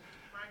other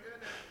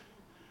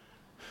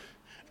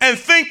and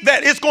think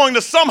that it's going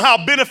to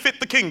somehow benefit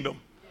the kingdom?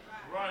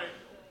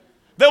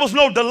 There was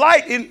no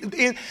delight in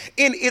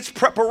its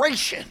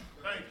preparation.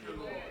 Thank you,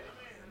 Lord.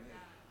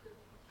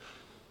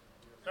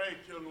 Thank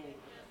you, Lord.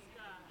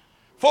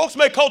 Folks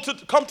may come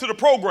to the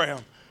program,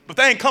 but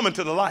they ain't coming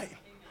to the light.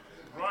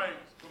 Right.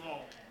 Come on.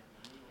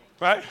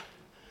 Right?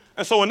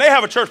 And so when they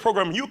have a church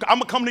program, I'm going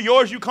to come to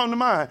yours, you come to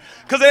mine.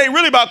 Because it ain't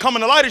really about coming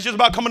to light, it's just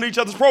about coming to each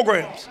other's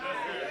programs.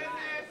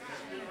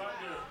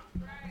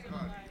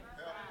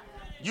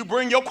 You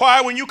bring your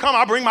choir when you come,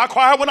 I bring my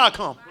choir when I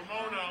come.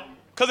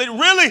 Because it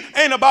really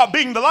ain't about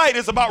being the light,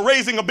 it's about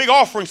raising a big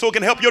offering so it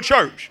can help your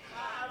church.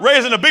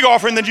 Raising a big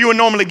offering than you would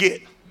normally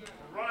get.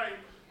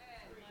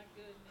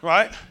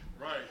 Right?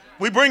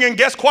 We bring in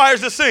guest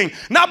choirs to sing,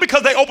 not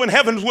because they open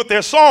heavens with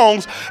their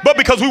songs, but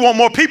because we want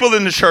more people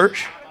in the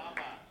church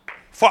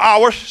for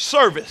our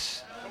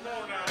service.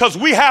 Because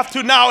we have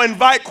to now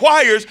invite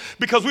choirs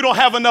because we don't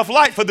have enough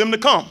light for them to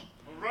come.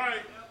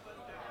 Right.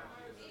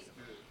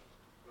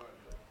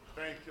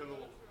 Thank you,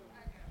 Lord.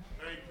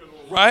 Thank you,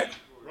 Lord. Right?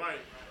 Right.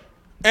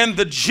 And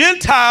the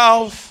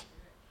Gentiles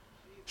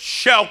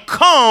shall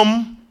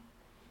come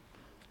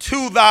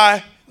to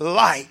thy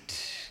light.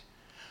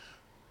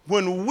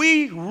 When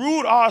we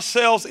root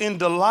ourselves in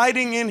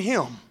delighting in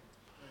him,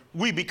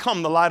 we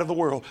become the light of the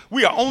world.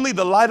 We are only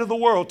the light of the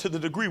world to the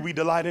degree we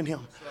delight in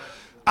him.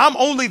 I'm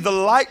only the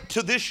light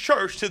to this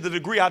church to the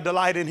degree I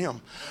delight in him.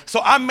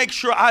 So I make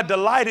sure I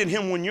delight in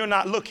him when you're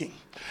not looking.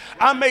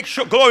 I make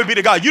sure, glory be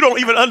to God, you don't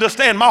even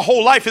understand. My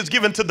whole life is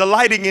given to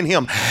delighting in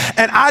him.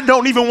 And I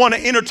don't even want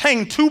to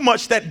entertain too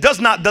much that does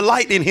not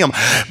delight in him,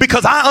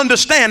 because I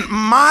understand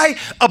my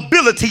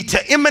ability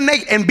to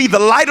emanate and be the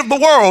light of the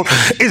world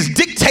is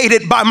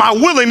dictated by my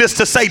willingness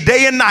to say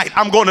day and night,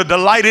 I'm going to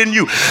delight in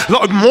you.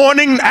 Lord,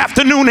 morning,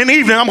 afternoon, and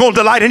evening, I'm going to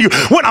delight in you.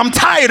 When I'm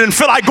tired and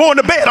feel like going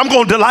to bed, I'm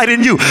going to delight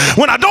in you.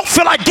 When I don't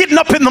feel like getting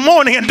up in the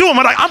morning and doing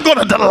it, I'm going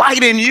to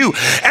delight in you.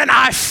 And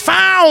I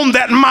found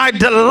that my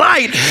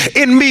delight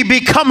in me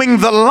becoming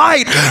the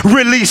light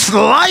released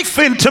life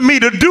into me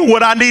to do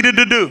what I needed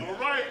to do.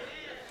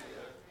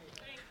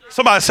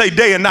 Somebody say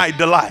day and night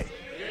delight.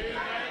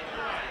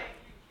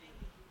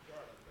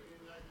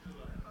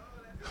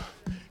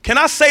 Can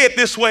I say it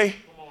this way?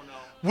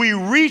 We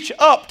reach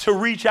up to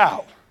reach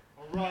out.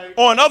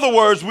 Or in other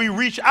words, we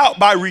reach out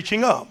by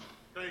reaching up.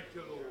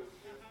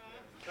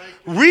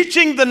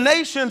 Reaching the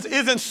nations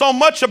isn't so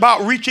much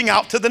about reaching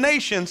out to the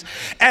nations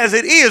as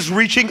it is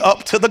reaching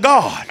up to the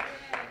God.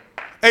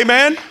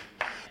 Amen.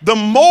 The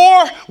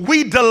more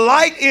we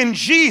delight in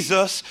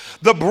Jesus,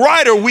 the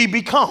brighter we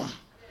become.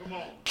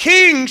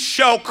 Kings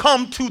shall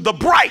come to the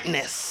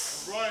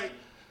brightness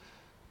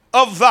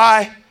of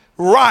thy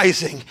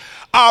rising.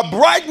 Our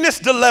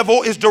brightness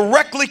level is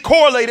directly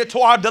correlated to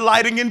our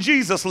delighting in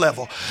Jesus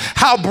level.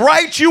 How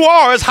bright you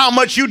are is how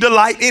much you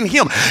delight in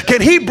him.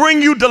 Can he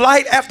bring you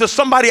delight after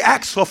somebody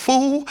acts a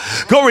fool?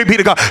 Glory be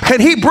to God.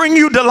 Can he bring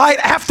you delight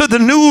after the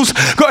news?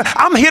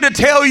 I'm here to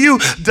tell you,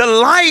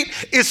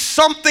 delight is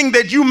something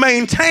that you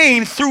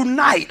maintain through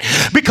night,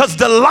 because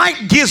the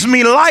light gives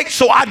me light,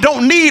 so I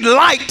don't need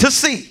light to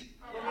see.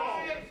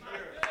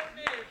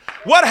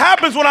 What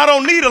happens when I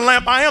don't need a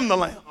lamp? I am the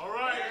lamp.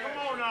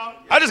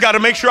 I just got to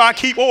make sure I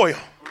keep oil.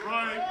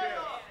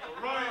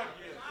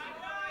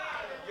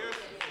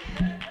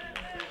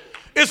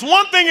 It's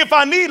one thing if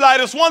I need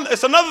light.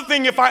 It's another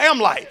thing if I am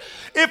light.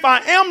 If I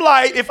am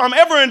light, if I'm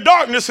ever in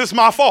darkness, it's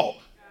my fault.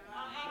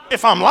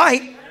 If I'm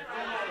light.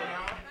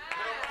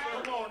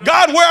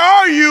 God, where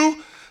are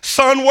you?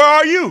 Son, where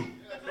are you?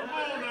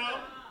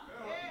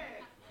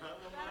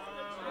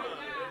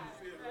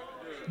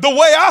 The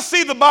way I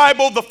see the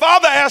Bible, the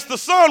Father asked the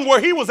Son where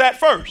he was at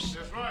first.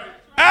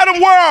 Adam,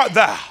 where art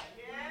thou?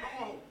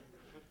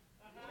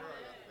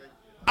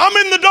 I'm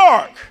in the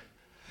dark.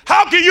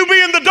 How can you be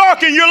in the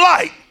dark and you're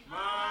light?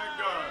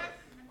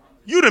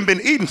 You done been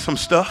eating some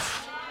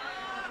stuff.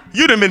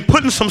 You done been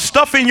putting some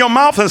stuff in your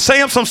mouth and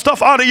saying some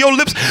stuff out of your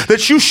lips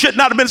that you should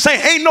not have been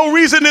saying. Ain't no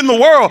reason in the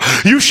world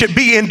you should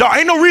be in dark.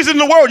 Ain't no reason in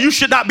the world you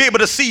should not be able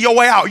to see your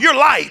way out. You're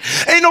light.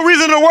 Ain't no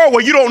reason in the world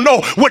where you don't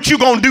know what you're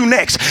going to do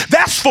next.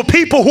 That's for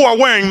people who are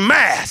wearing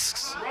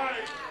masks.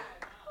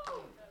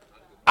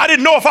 I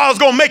didn't know if I was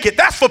going to make it.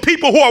 That's for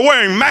people who are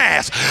wearing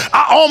masks.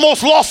 I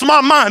almost lost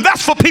my mind.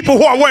 That's for people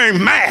who are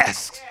wearing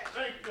masks.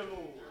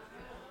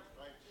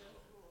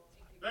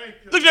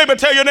 Look at your neighbor,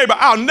 tell your neighbor,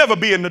 I'll never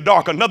be in the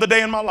dark another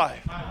day in my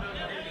life.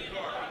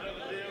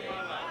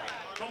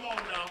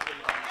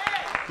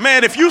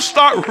 Man, if you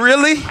start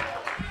really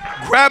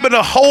grabbing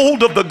a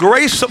hold of the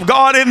grace of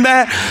God in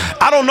that,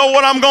 I don't know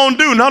what I'm going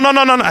to do. No.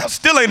 I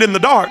still ain't in the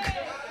dark.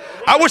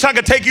 I wish I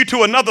could take you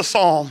to another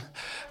psalm.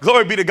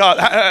 Glory be to God.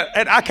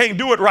 And I can't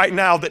do it right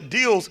now, that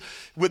deals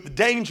with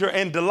danger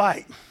and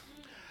delight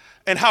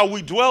and how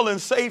we dwell in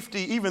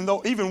safety even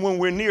when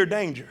we're near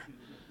danger.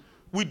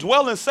 We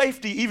dwell in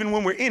safety even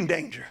when we're in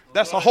danger.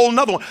 That's a whole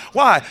nother one.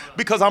 Why?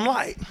 Because I'm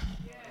light.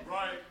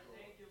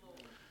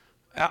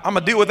 I'm going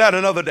to deal with that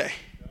another day.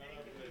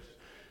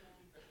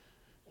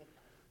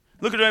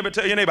 Look at your neighbor,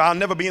 tell your neighbor, I'll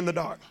never be in the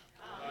dark.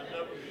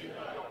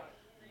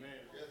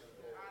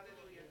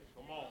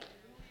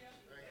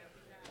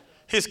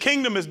 His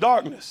kingdom is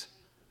darkness,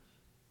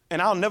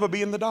 and I'll never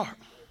be in the dark.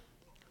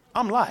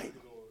 I'm light.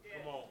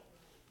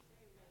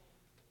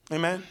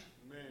 Amen.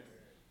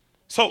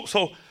 So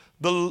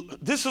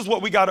this is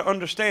what we got to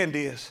understand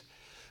is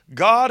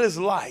God is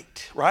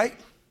light, right?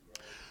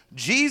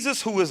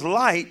 Jesus, who is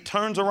light,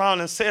 turns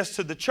around and says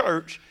to the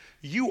church,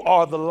 you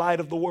are the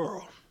light of the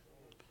world.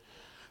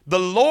 The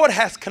Lord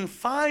has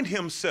confined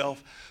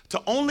himself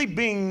to only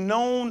being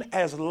known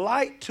as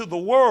light to the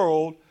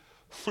world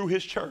through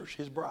his church,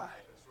 his bride.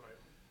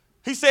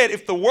 He said,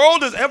 if the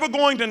world is ever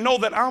going to know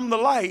that I'm the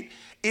light,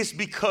 it's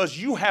because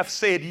you have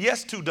said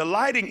yes to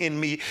delighting in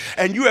me,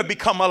 and you have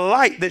become a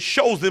light that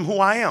shows them who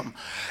I am.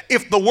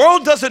 If the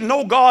world doesn't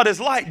know God is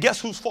light,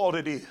 guess whose fault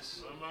it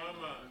is?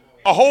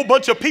 A whole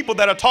bunch of people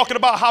that are talking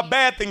about how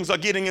bad things are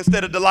getting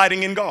instead of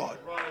delighting in God.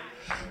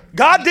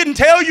 God didn't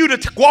tell you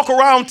to walk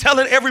around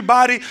telling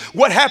everybody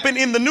what happened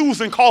in the news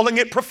and calling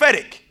it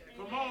prophetic.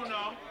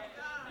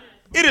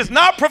 It is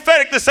not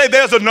prophetic to say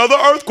there's another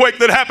earthquake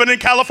that happened in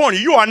California.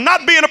 You are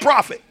not being a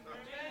prophet.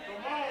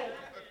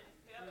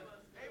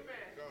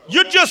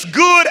 You're just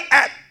good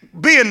at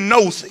being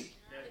nosy.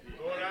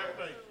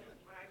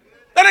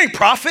 That ain't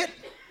prophet.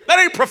 That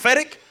ain't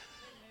prophetic.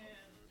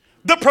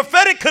 The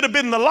prophetic could have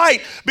been the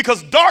light,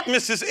 because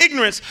darkness is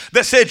ignorance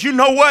that said, you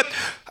know what?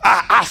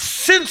 I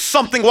sensed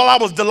something while I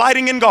was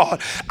delighting in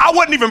God. I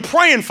wasn't even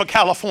praying for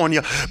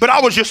California, but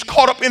I was just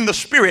caught up in the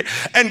spirit.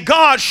 And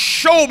God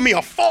showed me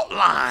a fault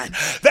line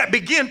that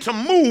began to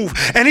move.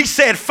 And he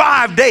said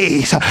 5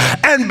 days.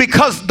 And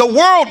because the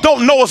world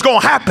don't know what's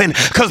going to happen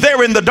because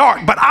they're in the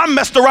dark, but I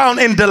messed around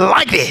and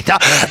delighted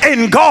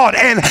in God.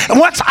 And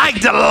once I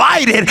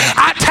delighted,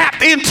 I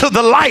tapped into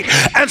the light.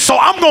 And so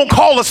I'm going to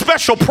call a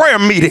special prayer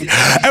meeting.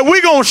 And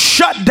we're going to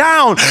shut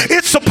down.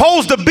 It's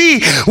supposed to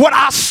be what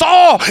I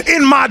saw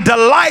in my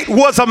delight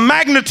was a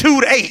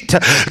magnitude 8.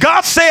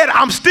 God said,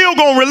 I'm still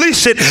going to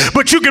release it,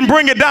 but you can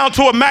bring it down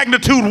to a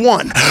magnitude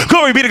 1.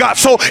 Glory be to God.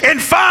 So in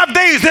 5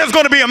 days, there's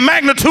going to be a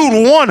magnitude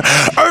 1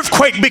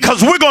 earthquake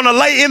because we're going to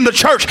lay in the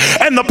church.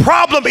 And the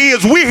problem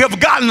is we have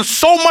gotten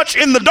so much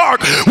in the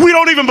dark, we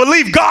don't even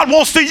believe God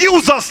wants to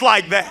use us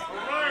like that.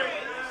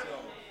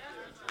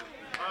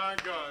 My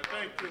God,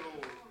 thank you,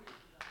 Lord.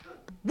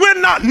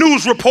 We're not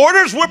news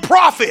reporters, we're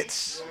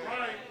prophets.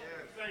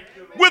 Thank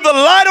you, Lord. We're the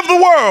light of the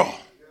world.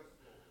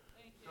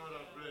 God,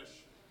 I bless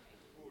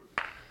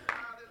you.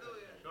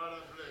 God, I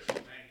bless you.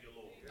 Thank you,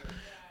 Lord.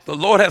 The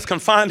Lord has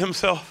confined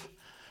himself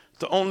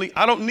to only,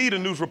 I don't need a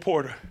news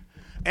reporter.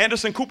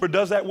 Anderson Cooper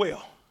does that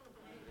well.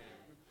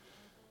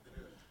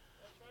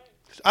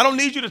 I don't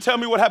need you to tell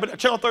me what happened.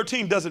 Channel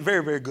 13 does it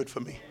very, very good for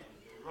me.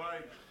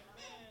 Right.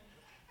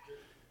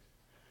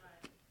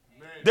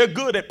 They're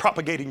good at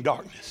propagating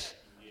darkness.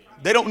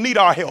 They don't need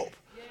our help.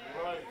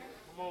 Right.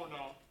 Come on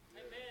now.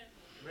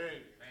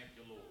 Amen. Thank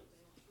you,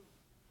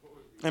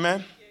 Lord.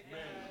 Amen.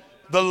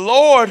 The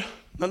Lord,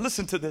 now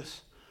listen to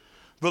this.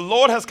 The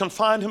Lord has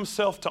confined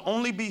himself to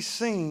only be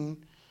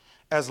seen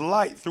as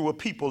light through a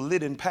people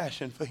lit in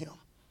passion for him.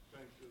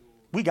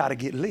 We got to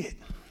get lit.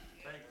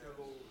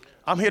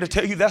 I'm here to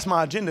tell you that's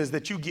my agenda, is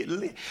that you get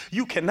lit.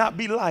 You cannot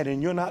be light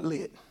and you're not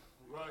lit.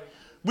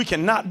 We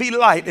cannot be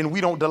light and we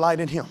don't delight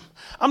in him.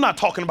 I'm not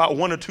talking about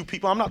 1 or 2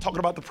 people. I'm not talking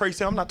about the praise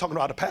team. I'm not talking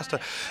about a pastor.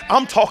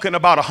 I'm talking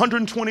about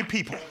 120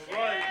 people.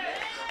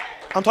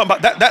 I'm talking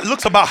about that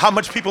looks about how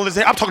much people is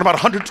there. I'm talking about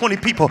 120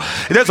 people.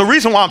 There's a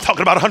reason why I'm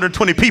talking about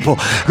 120 people.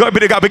 Glory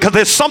be to God, because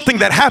there's something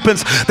that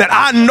happens that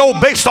I know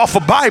based off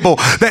of Bible,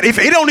 that if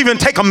it don't even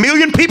take 1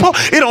 million people,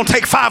 it don't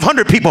take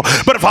 500 people.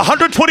 But if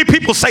 120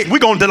 people say we're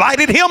going to delight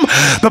in him,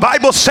 the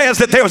Bible says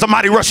that there's a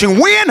mighty rushing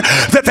wind,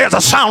 that there's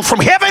a sound from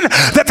heaven,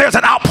 that there's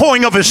an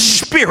outpouring of his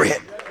spirit.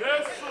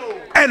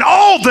 And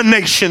all the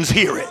nations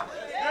hear it.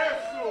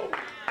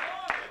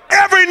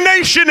 Every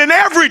nation and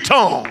every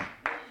tongue.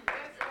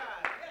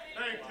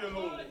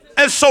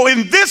 And so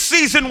in this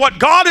season, what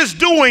God is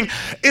doing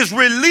is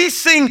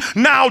releasing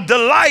now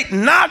delight,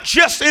 not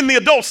just in the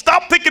adults.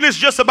 Stop thinking it's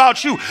just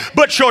about you,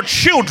 but your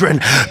children.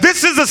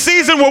 This is a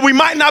season where we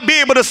might not be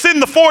able to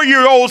send the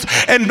 4-year-olds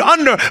and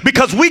under,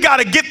 because we got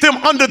to get them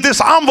under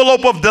this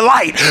envelope of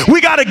delight. We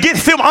got to get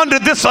them under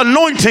this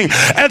anointing.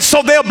 And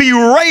so they'll be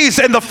raised,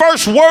 and the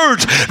first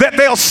words that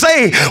they'll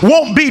say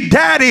won't be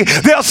daddy.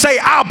 They'll say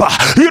Abba.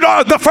 You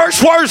know, the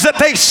first words that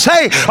they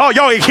say, oh,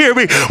 y'all ain't hear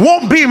me,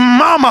 won't be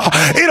mama.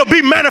 It'll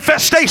be manifestation.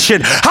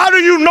 How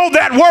do you know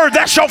that word?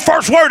 That's your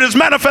first word, is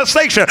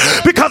manifestation.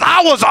 Because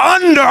I was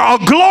under a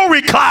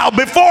glory cloud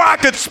before I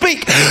could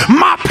speak.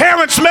 My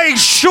parents made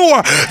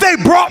sure they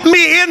brought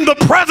me in the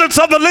presence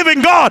of the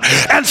living God,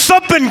 and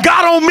something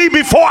got on me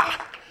before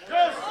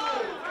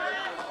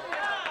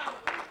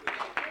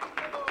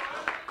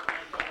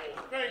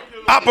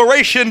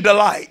Operation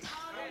Delight.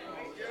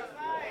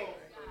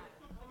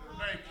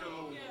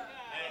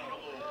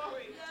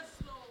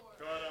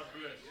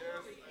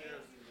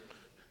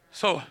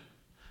 So,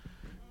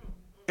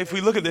 if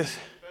we look at this,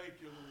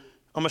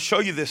 I'm going to show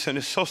you this, and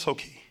it's so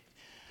key.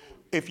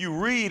 If you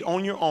read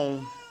on your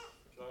own,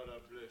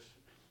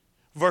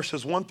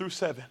 verses 1 through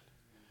 7,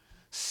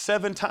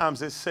 7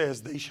 times it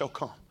says, they shall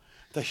come.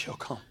 They shall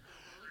come.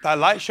 Thy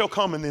light shall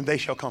come, and then they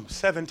shall come.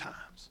 7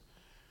 times.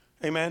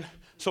 Amen.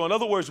 So, in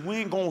other words, we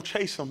ain't going to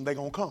chase them. They're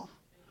going to come.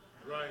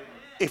 Right.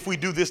 If we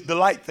do this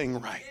delight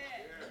thing right.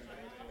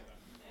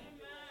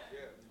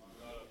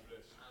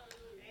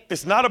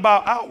 It's not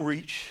about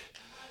outreach.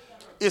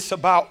 It's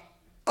about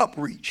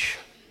upreach.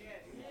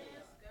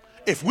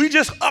 If we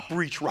just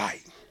upreach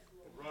right,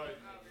 God,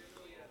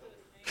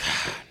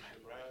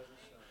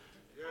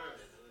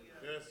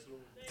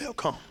 they'll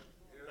come.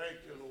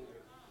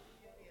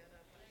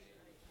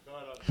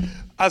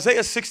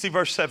 Isaiah 60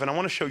 verse 7. I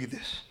want to show you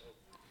this.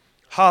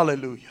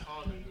 Hallelujah.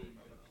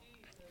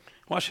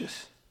 Watch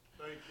this.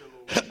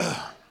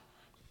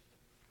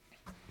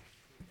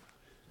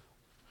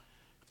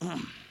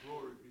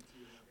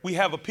 We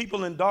have a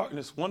people in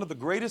darkness. One of the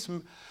greatest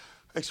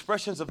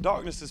expressions of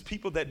darkness is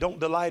people that don't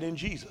delight in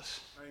Jesus.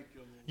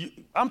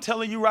 I'm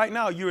telling you right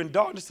now, you're in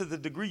darkness to the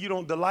degree you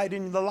don't delight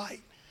in the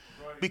light.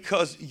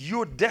 Because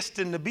you're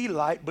destined to be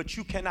light, but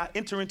you cannot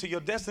enter into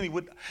your destiny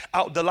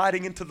without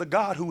delighting into the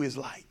God who is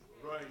light.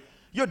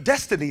 Your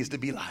destiny is to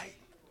be light.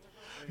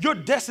 Your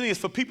destiny is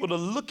for people to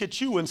look at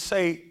you and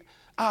say,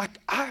 I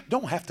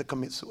don't have to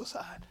commit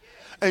suicide.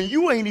 And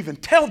you ain't even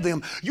tell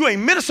them, you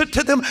ain't ministered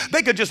to them.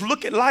 They could just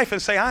look at life and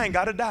say, I ain't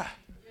got to die.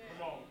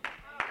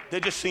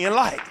 They're just seeing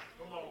light.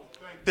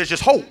 There's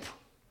just hope.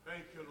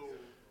 Thank you, Lord.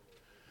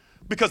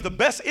 Because the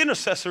best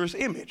intercessor is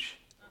image.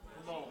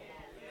 Come on.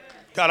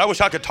 God, I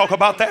wish I could talk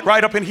about that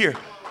right up in here.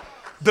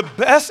 The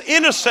best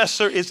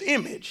intercessor is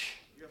image.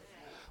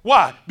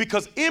 Why?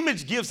 Because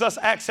image gives us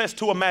access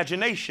to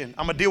imagination.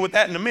 I'm going to deal with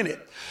that in a minute.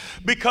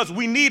 Because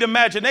we need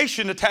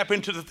imagination to tap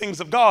into the things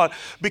of God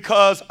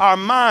because our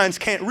minds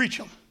can't reach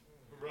them.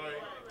 Right.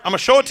 I'm going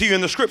to show it to you in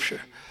the scripture.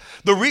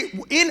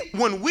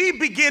 When we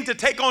begin to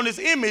take on this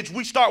image,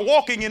 we start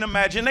walking in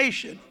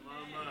imagination.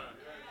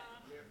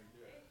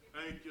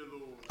 Thank you,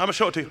 Lord. I'm going to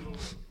show it to you.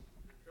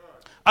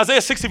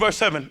 Isaiah 60 verse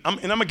 7. I'm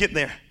going to get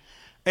there.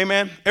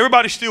 Amen.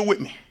 Everybody still with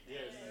me?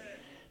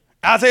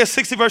 Isaiah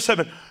 60 verse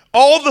 7.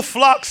 All the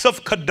flocks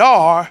of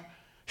Kedar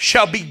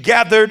shall be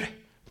gathered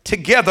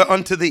together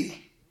unto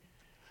thee.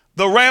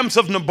 The rams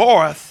of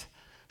Nebaioth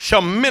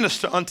shall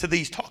minister unto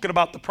thee. Talking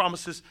about the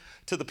promises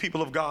to the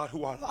people of God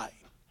who are light.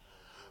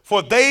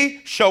 For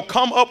they shall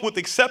come up with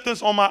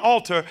acceptance on my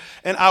altar,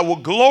 and I will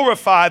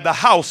glorify the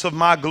house of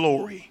my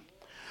glory.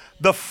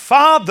 The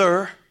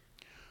Father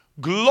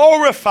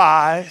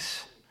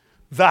glorifies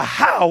the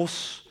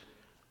house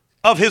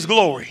of his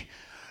glory.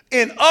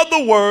 In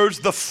other words,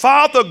 the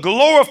Father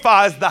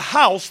glorifies the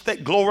house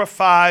that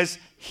glorifies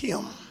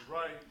him.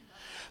 Right.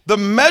 The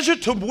measure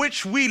to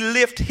which we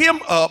lift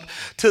him up,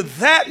 to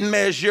that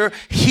measure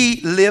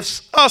he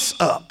lifts us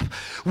up.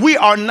 We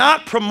are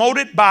not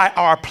promoted by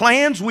our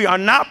plans. We are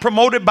not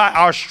promoted by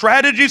our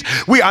strategies.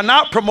 We are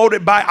not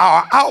promoted by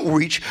our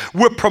outreach.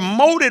 We're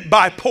promoted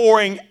by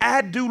pouring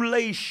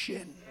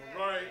adulation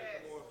Right.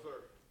 Lord, sir.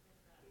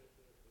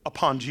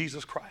 upon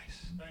Jesus Christ.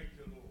 Thank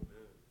you, Lord.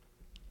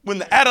 When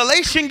the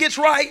adulation gets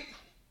right,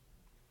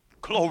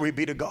 glory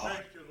be to God,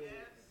 Thank you, Lord.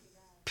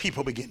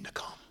 people begin to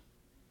come.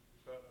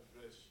 God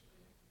bless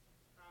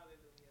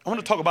you. I want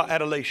to talk about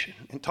adulation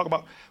and talk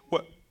about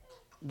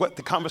what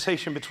the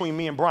conversation between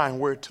me and Brian,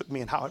 where it took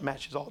me and how it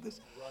matches all this.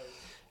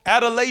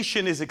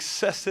 Adulation is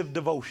excessive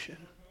devotion.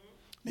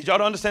 Need y'all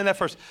to understand that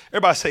first?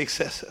 Everybody say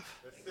excessive.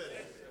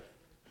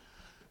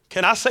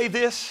 Can I say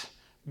this?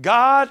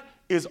 God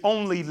is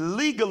only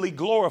legally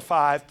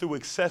glorified through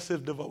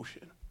excessive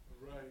devotion.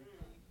 Right.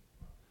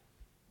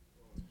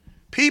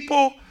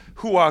 People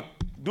who are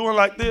doing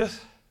like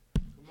this,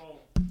 Come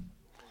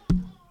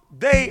on.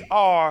 they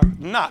are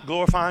not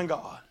glorifying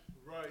God.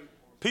 Right.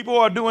 People who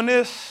are doing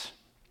this,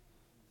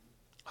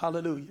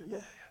 hallelujah, yeah.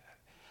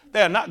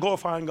 They are not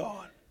glorifying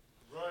God.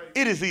 Right.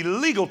 It is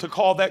illegal to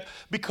call that,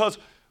 because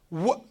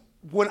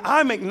when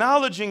I'm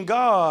acknowledging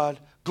God,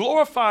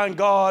 glorifying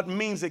God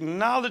means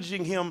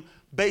acknowledging him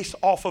based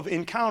off of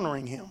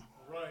encountering him.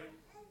 Right.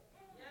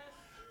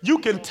 You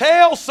can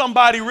tell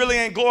somebody really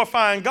ain't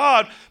glorifying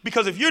God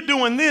because if you're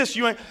doing this,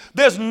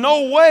 there's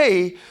no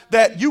way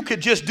that you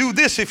could just do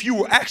this if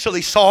you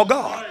actually saw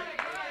God.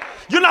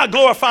 You're not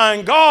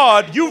glorifying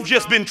God. You've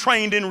just been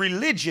trained in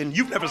religion.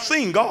 You've never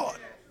seen God.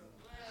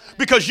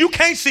 Because you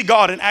can't see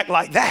God and act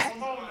like that.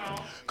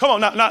 Come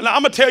on, now I'm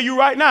going to tell you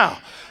right now.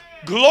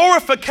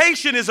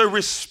 Glorification is a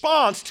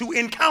response to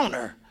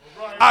encounter.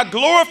 I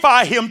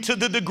glorify him to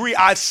the degree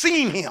I've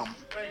seen him.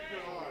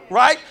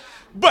 Right?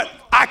 But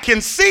I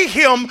can see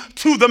him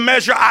to the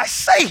measure I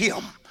say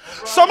him.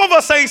 Some of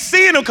us ain't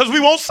seeing him because we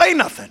won't say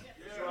nothing.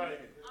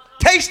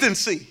 Taste and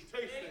see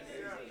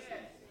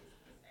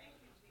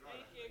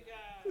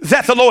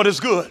that the Lord is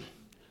good.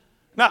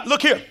 Now,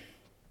 look here.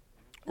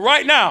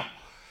 Right now,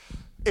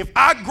 if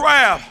I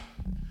grab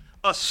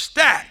a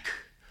stack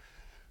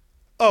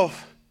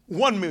of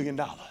 $1 million,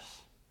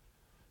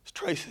 it's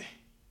Tracy,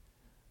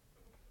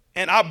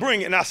 and I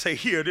bring it and I say,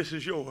 here, this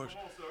is yours.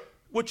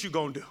 What you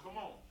gonna do?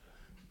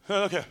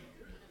 Okay.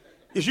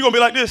 Is you gonna be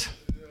like this?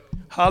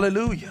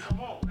 Hallelujah.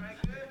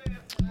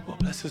 Oh,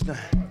 bless his name.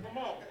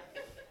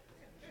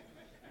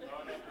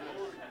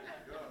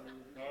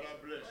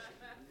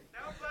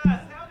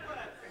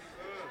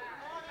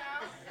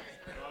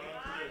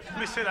 Let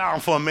me sit down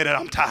for a minute.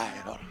 I'm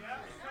tired.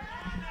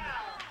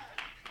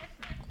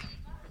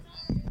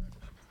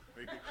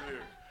 Make it clear.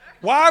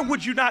 Why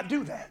would you not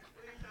do that?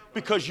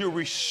 Because you're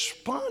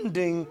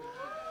responding.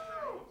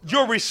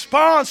 Your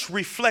response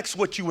reflects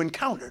what you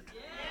encountered.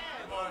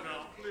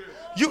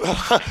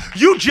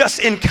 You just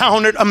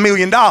encountered $1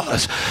 million.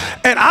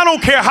 And I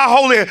don't care how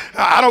holy,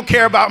 I don't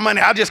care about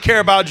money. I just care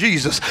about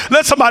Jesus.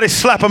 Let somebody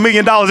slap $1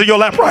 million in your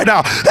lap right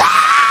now.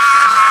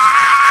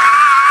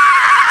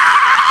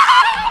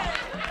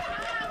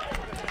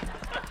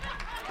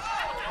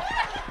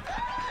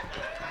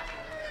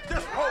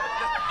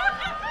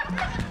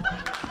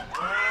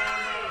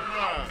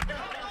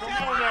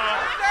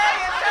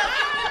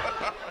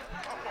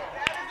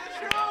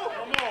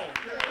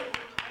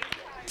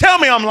 Tell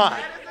me I'm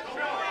lying.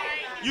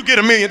 You get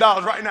 $1 million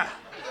right now.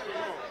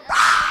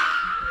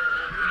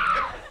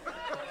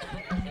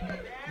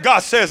 God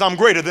says I'm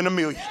greater than $1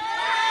 million.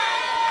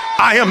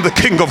 I am the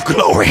King of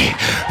glory.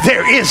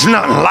 There is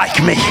none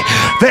like me.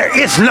 There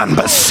is none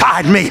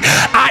beside me.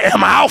 I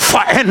am Alpha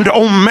and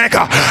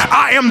Omega.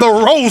 I am the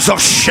rose of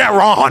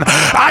Sharon.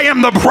 I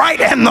am the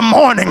bright and the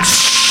morning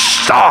star.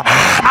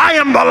 I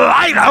am the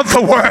light of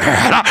the world.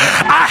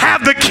 I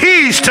have the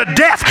keys to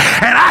death,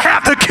 and I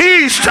have the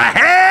keys to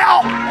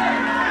hell.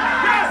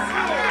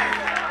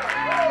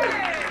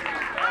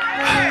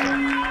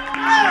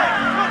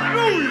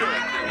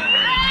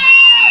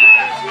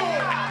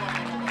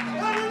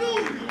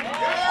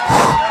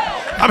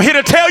 I'm here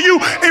to tell you,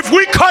 if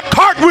we cut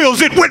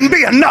cartwheels, it wouldn't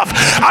be enough.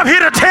 I'm here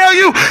to tell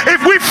you,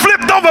 if we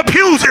flipped over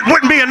pews, it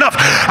wouldn't be enough.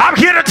 I'm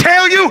here to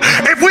tell you,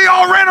 if we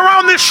all ran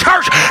around this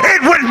church,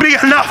 it wouldn't be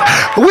enough.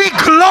 We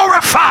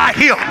glorify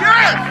him.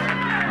 Yes.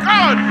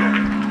 God.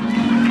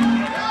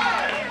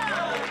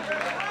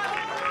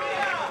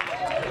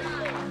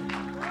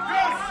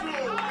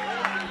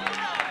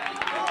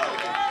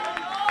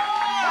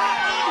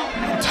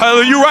 I'm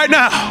telling you right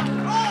now,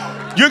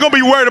 you're going to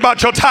be worried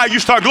about your tie. You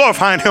start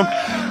glorifying him.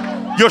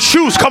 Your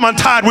shoes come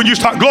untied when you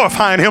start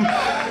glorifying him.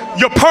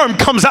 Your perm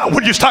comes out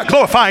when you start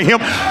glorifying him.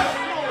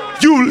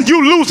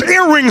 You lose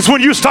earrings when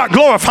you start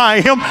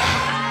glorifying him.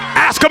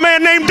 Ask a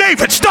man named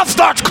David. Stuff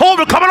starts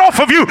coming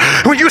off of you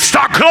when you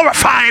start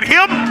glorifying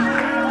him.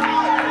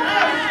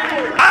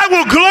 I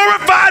will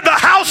glorify the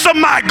house of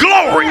my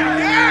glory.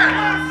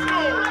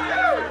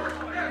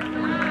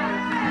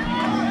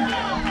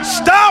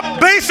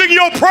 Stop basing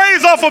your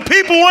praise off of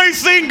people who ain't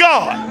seen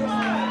God.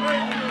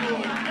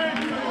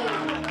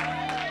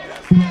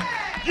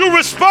 You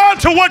respond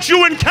to what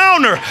you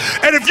encounter.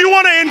 And if you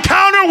want to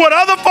encounter what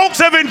other folks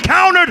have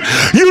encountered,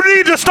 you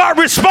need to start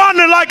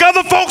responding like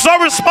other folks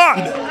are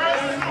responding.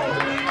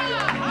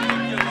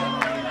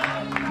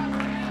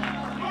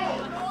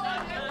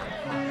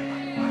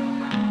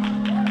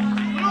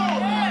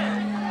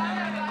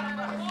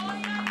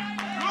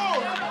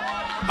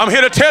 I'm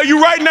here to tell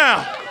you right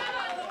now.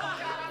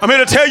 I'm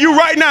here to tell you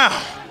right now.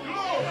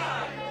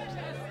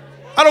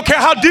 I don't care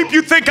how deep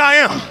you think I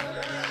am.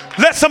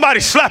 Let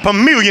somebody slap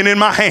 $1 million in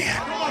my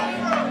hand.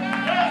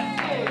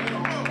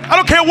 I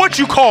don't care what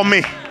you call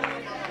me.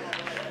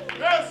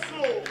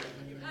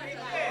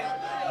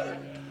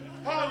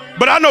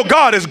 But I know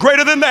God is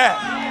greater than that.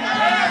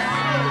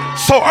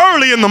 So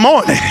early in the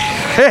morning,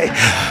 hey,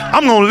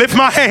 I'm going to lift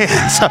my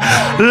hands.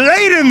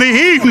 Late in the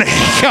evening,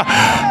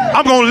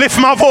 I'm going to lift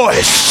my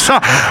voice.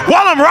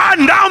 While I'm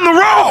riding down the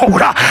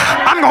road,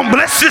 I'm going to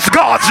bless this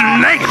God's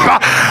name.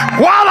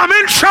 While I'm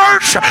in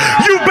church,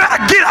 you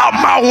better get out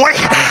my way.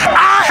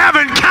 I have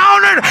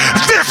encountered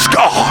this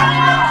God.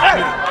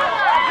 Hey.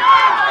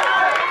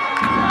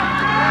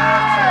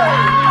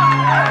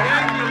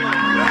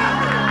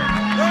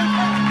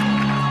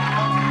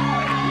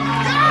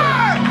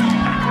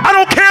 I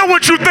don't care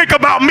what you think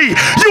about me.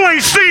 You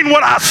ain't seen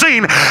what I've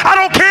seen. I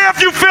don't care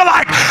if you feel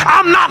like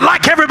I'm not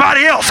like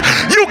everybody else.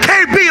 You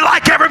can't be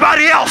like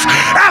everybody else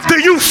after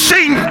you've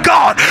seen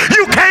God.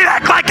 You can't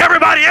act like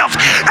everybody else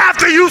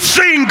after you've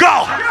seen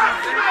God.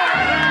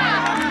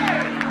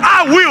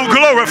 I will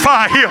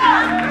glorify him.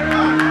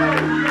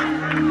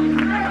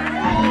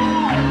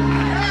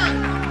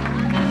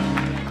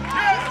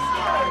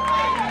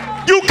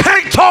 You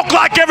can't talk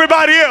like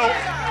everybody else.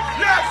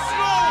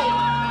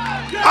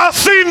 I've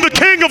seen the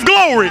King of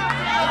Glory,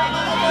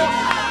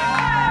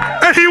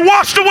 and he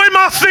washed away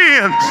my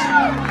sins.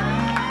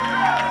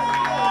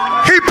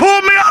 He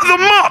pulled me out of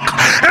the muck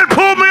and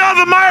pulled me out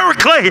of the miry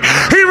clay.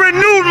 He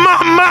renewed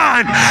my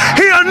mind.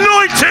 He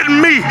anointed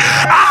me.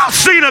 I've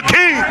seen a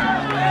king,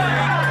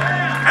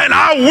 and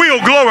I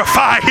will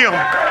glorify him.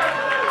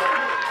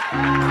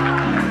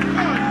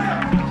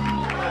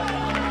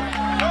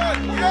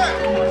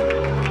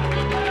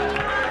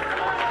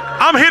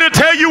 I'm here to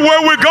tell you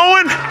where we're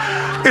going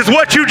is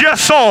what you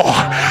just saw.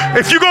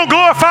 If you're going to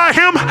glorify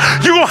him,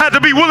 you're going to have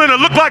to be willing to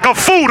look like a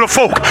fool to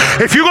folk.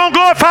 If you're going to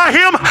glorify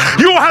him,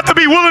 you're going to have to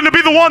be willing to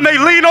be the one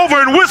they lean over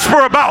and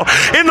whisper about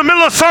in the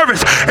middle of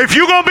service. If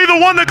you're going to be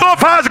the one that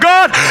glorifies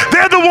God,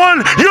 you're the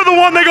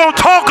one they're going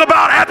to talk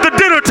about at the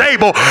dinner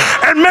table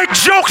and make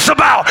jokes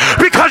about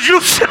because you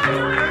sit.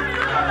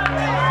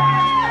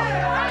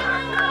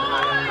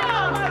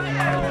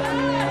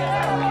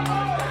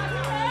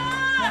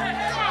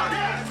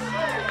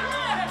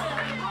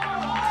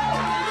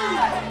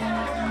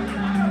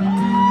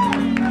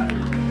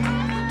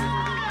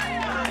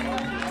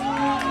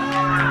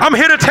 I'm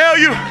here to tell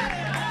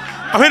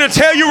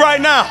you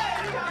right now,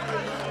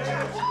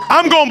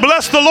 I'm going to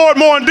bless the Lord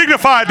more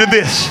undignified than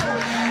this.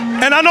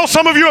 And I know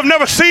some of you have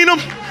never seen him,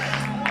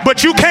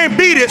 but you can't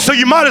beat it, so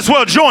you might as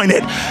well join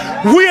it.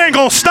 We ain't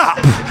going to stop.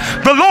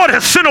 The Lord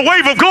has sent a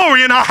wave of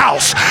glory in our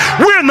house.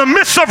 We're in the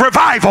midst of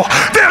revival.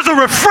 There's a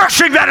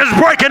refreshing that is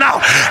breaking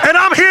out. And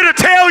I'm here to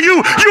tell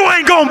you, you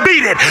ain't going to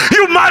beat it.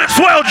 You might as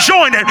well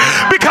join it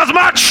because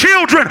my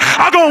children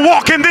are going to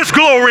walk in this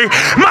glory.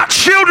 My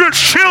children's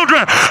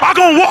children are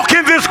going to walk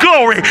in this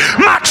glory.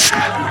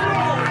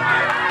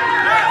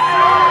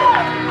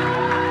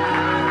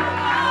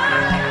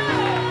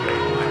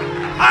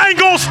 I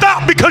ain't going to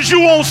stop because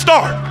you won't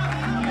start.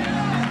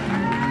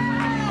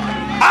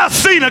 I've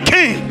seen a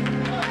king.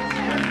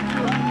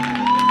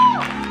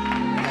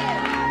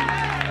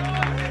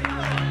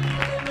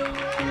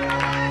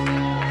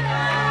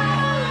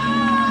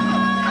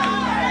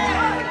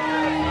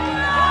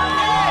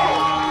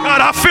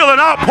 I feel an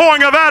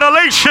outpouring of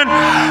adulation.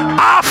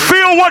 I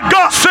feel what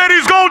God said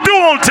he's going to do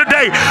on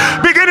today,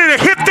 beginning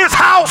to hit this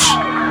house.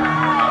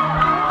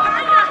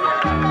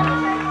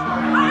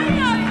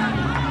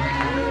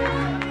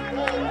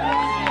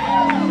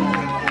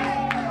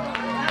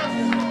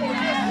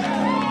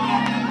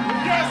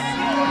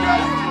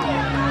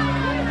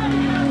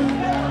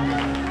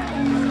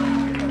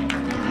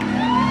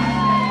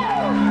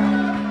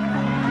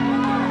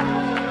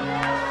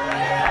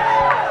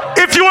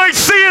 If you ain't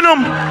seeing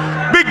him,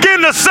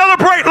 begin to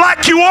celebrate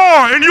like you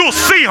are, and you'll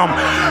see him.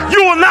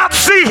 You will not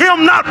see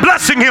him not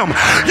blessing him.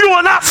 You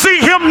will not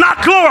see him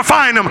not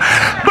glorifying him.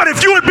 But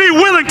if you would be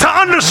willing to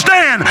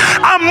understand,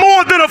 I'm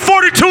more than a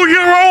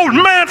 42-year-old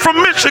man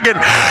from Michigan.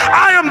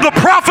 I am the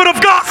prophet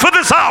of God for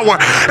this hour,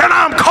 and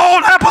I'm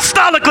called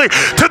apostolically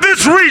to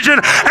this region,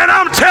 and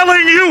I'm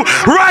telling you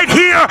right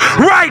here,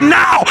 right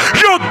now,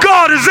 your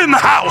God is in the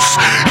house.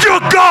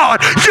 Your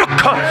God, your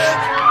God.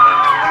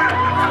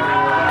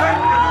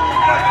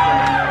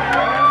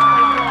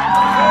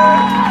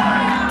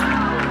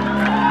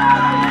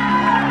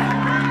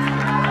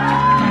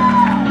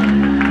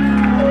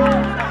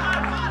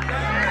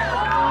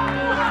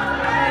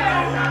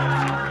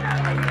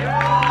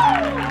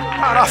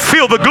 I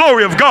feel the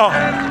glory of God.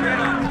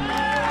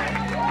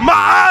 My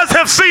eyes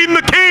have seen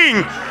the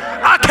King.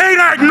 I can't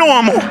act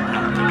normal.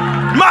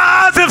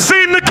 My eyes have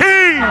seen the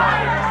King.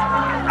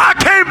 I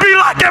can't be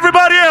like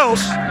everybody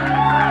else.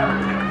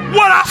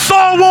 What I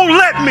saw won't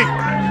let me.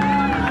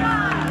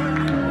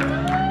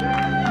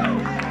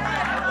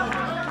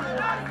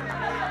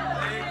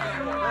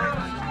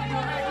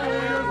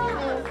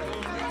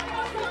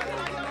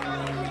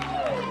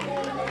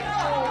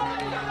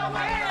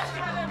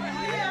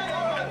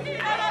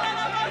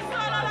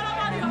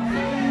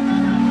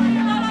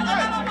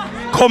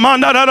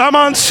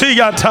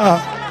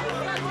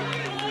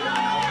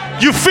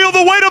 You feel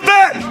the weight of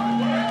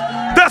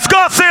that? That's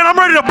God saying, I'm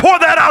ready to pour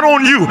that out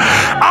on you.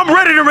 I'm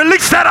ready to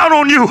release that out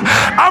on you.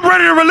 I'm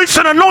ready to release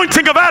an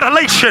anointing of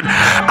adulation.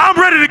 I'm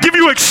ready to give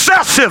you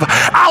excessive,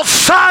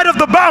 outside of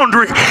the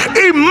boundary,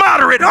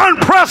 immoderate,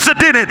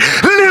 unprecedented,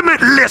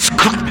 limitless.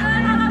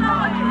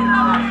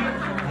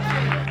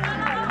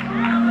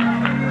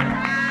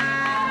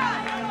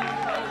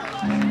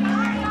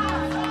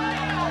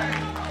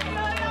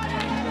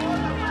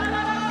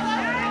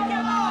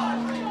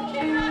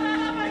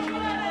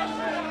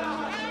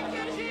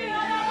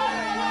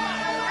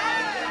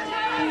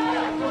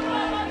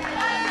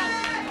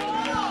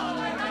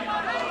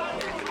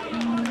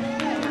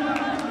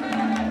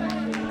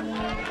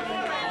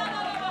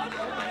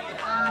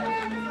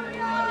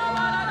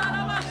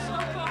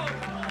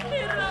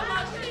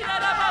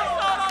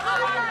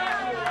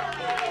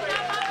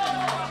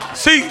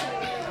 See,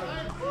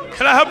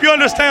 can I help you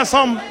understand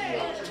something?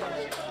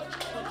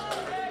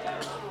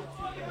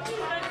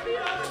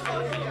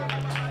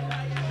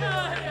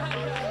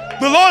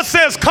 The Lord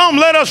says, come,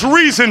 let us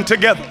reason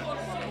together.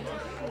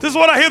 This is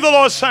what I hear the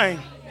Lord saying.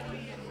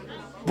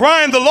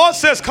 Brian, the Lord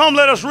says, come,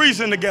 let us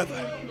reason together.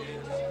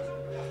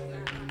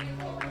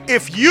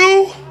 If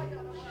you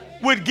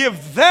would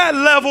give that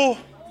level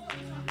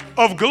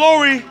of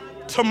glory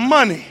to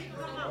money,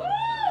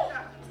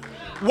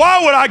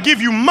 why would I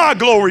give you my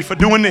glory for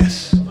doing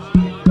this?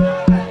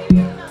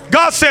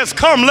 God says,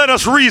 come, let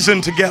us reason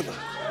together.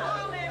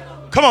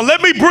 Come on,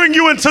 let me bring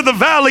you into the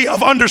valley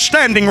of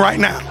understanding right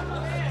now.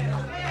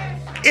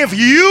 If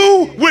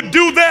you would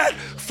do that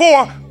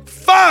for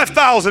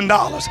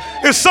 $5,000,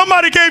 if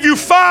somebody gave you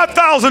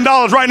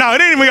 $5,000 right now,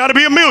 it ain't even got to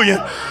be $1 million.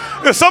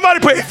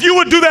 If you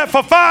would do that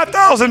for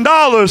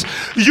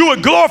 $5,000, you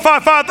would glorify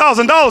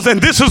 $5,000, and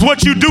this is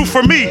what you do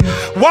for me.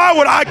 Why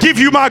would I give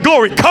you my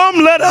glory? Come,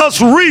 let us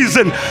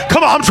reason.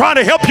 Come on, I'm trying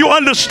to help you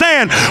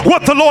understand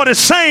what the Lord is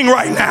saying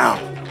right now.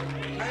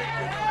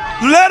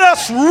 Let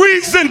us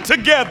reason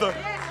together.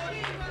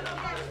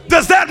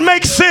 Does that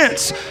make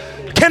sense?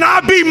 Can I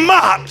be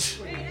mocked?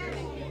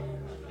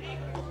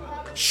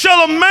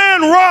 Shall a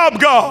man rob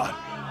God?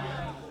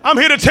 I'm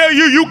here to tell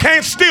you, you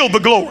can't steal the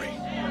glory.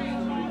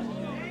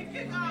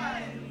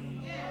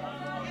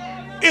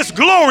 It's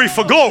glory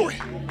for glory.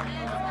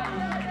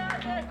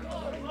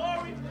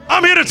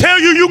 I'm here to tell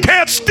you, you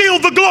can't steal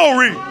the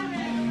glory.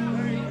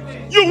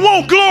 You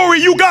want glory,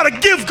 you got to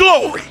give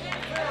glory.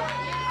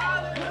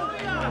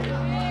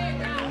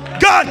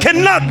 God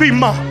cannot be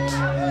mocked.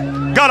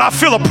 God, I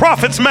feel a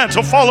prophet's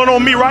mantle falling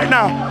on me right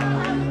now.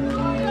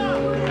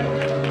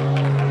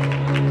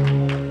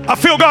 I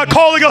feel God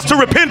calling us to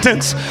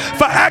repentance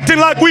for acting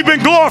like we've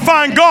been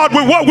glorifying God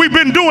with what we've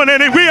been doing,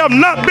 and we have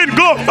not been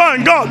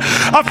glorifying God.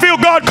 I feel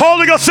God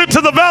calling us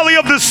into the valley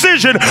of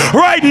decision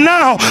right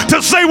now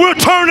to say we're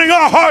turning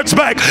our hearts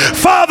back.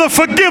 Father,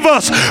 forgive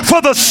us for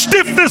the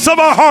stiffness of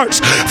our hearts.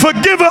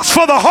 Forgive us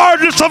for the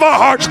hardness of our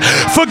hearts.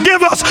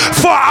 Forgive us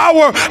for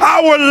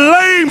our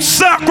lame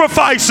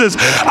sacrifices,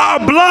 our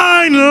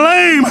blind,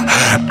 lame,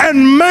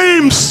 and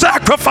maimed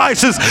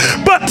sacrifices.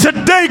 But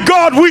today,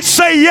 God, we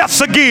say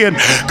yes again.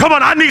 Come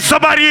on, I need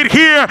somebody in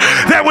here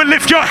that will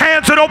lift your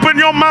hands and open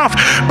your mouth.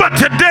 But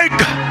today,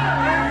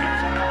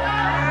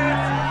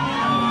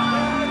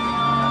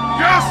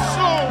 Yes,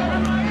 Lord.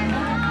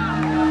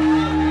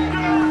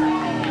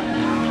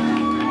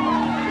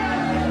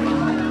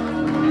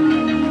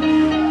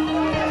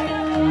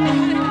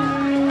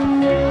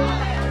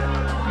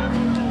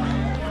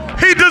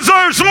 He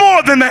deserves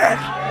more than that.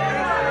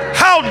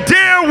 How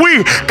dare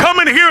we come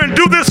in here and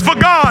do this for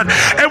God,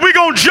 and we're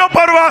going to jump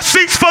out of our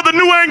seats for the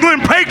New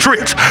England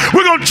Patriots.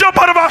 We're going to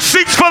jump out of our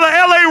seats for the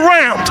LA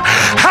Rams.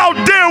 How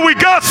dare we?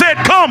 God said,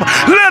 come,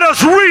 let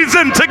us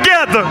reason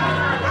together.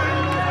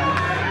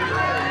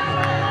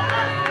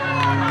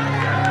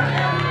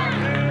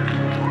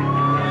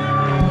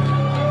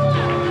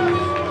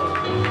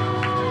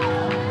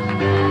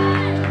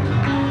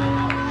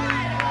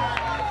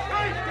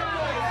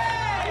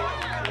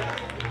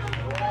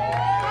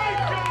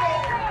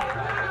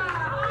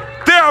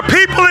 There are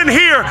people in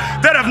here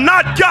that have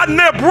not gotten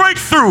their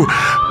breakthrough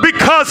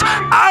because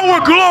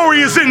our glory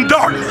is in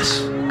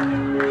darkness.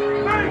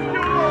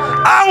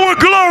 Our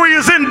glory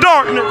is in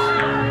darkness.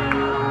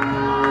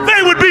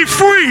 They would be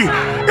free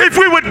if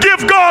we would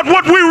give God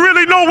what we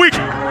really know we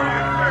can.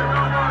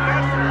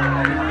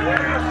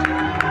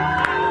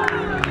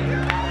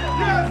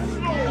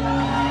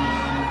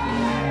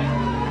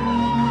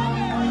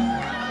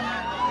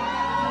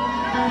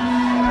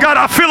 God,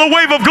 I feel a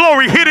wave of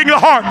glory hitting your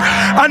heart.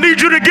 I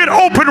need you to get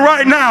open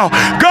right now.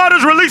 God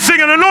is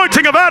releasing an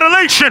anointing of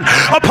adoration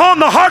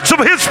upon the hearts of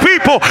his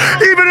people,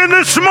 even in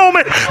this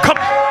moment. Come.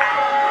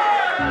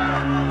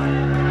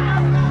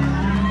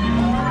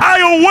 I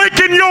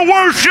awaken your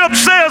worship,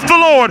 says the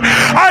Lord.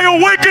 I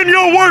awaken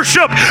your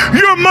worship.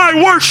 You're my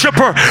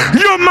worshiper.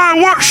 You're my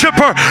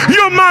worshiper.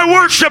 You're my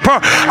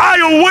worshiper.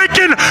 I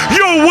awaken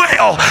your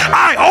well.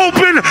 I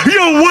open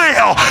your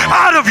well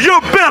out of your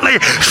belly.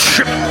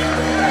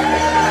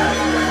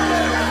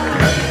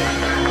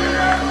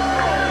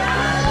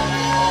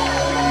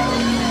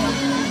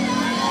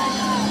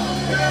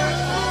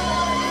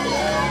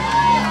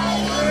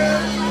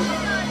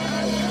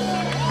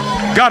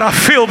 God, I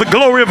feel the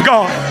glory of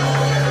God.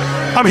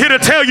 I'm here to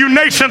tell you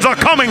nations are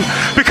coming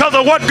because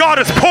of what God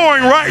is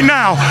pouring right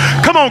now.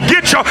 Come on,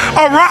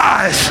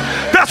 arise.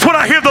 That's what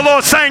I hear the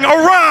Lord saying,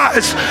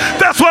 arise.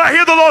 That's what I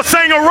hear the Lord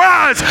saying,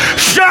 arise,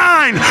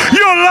 shine.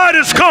 Your light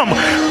has come.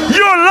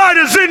 Your light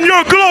is in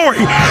your glory.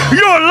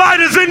 Your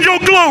light is in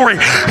your glory.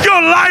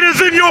 Your light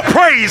is in your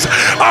praise.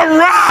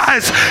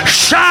 Arise,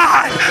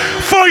 shine,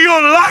 for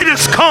your light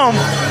has come.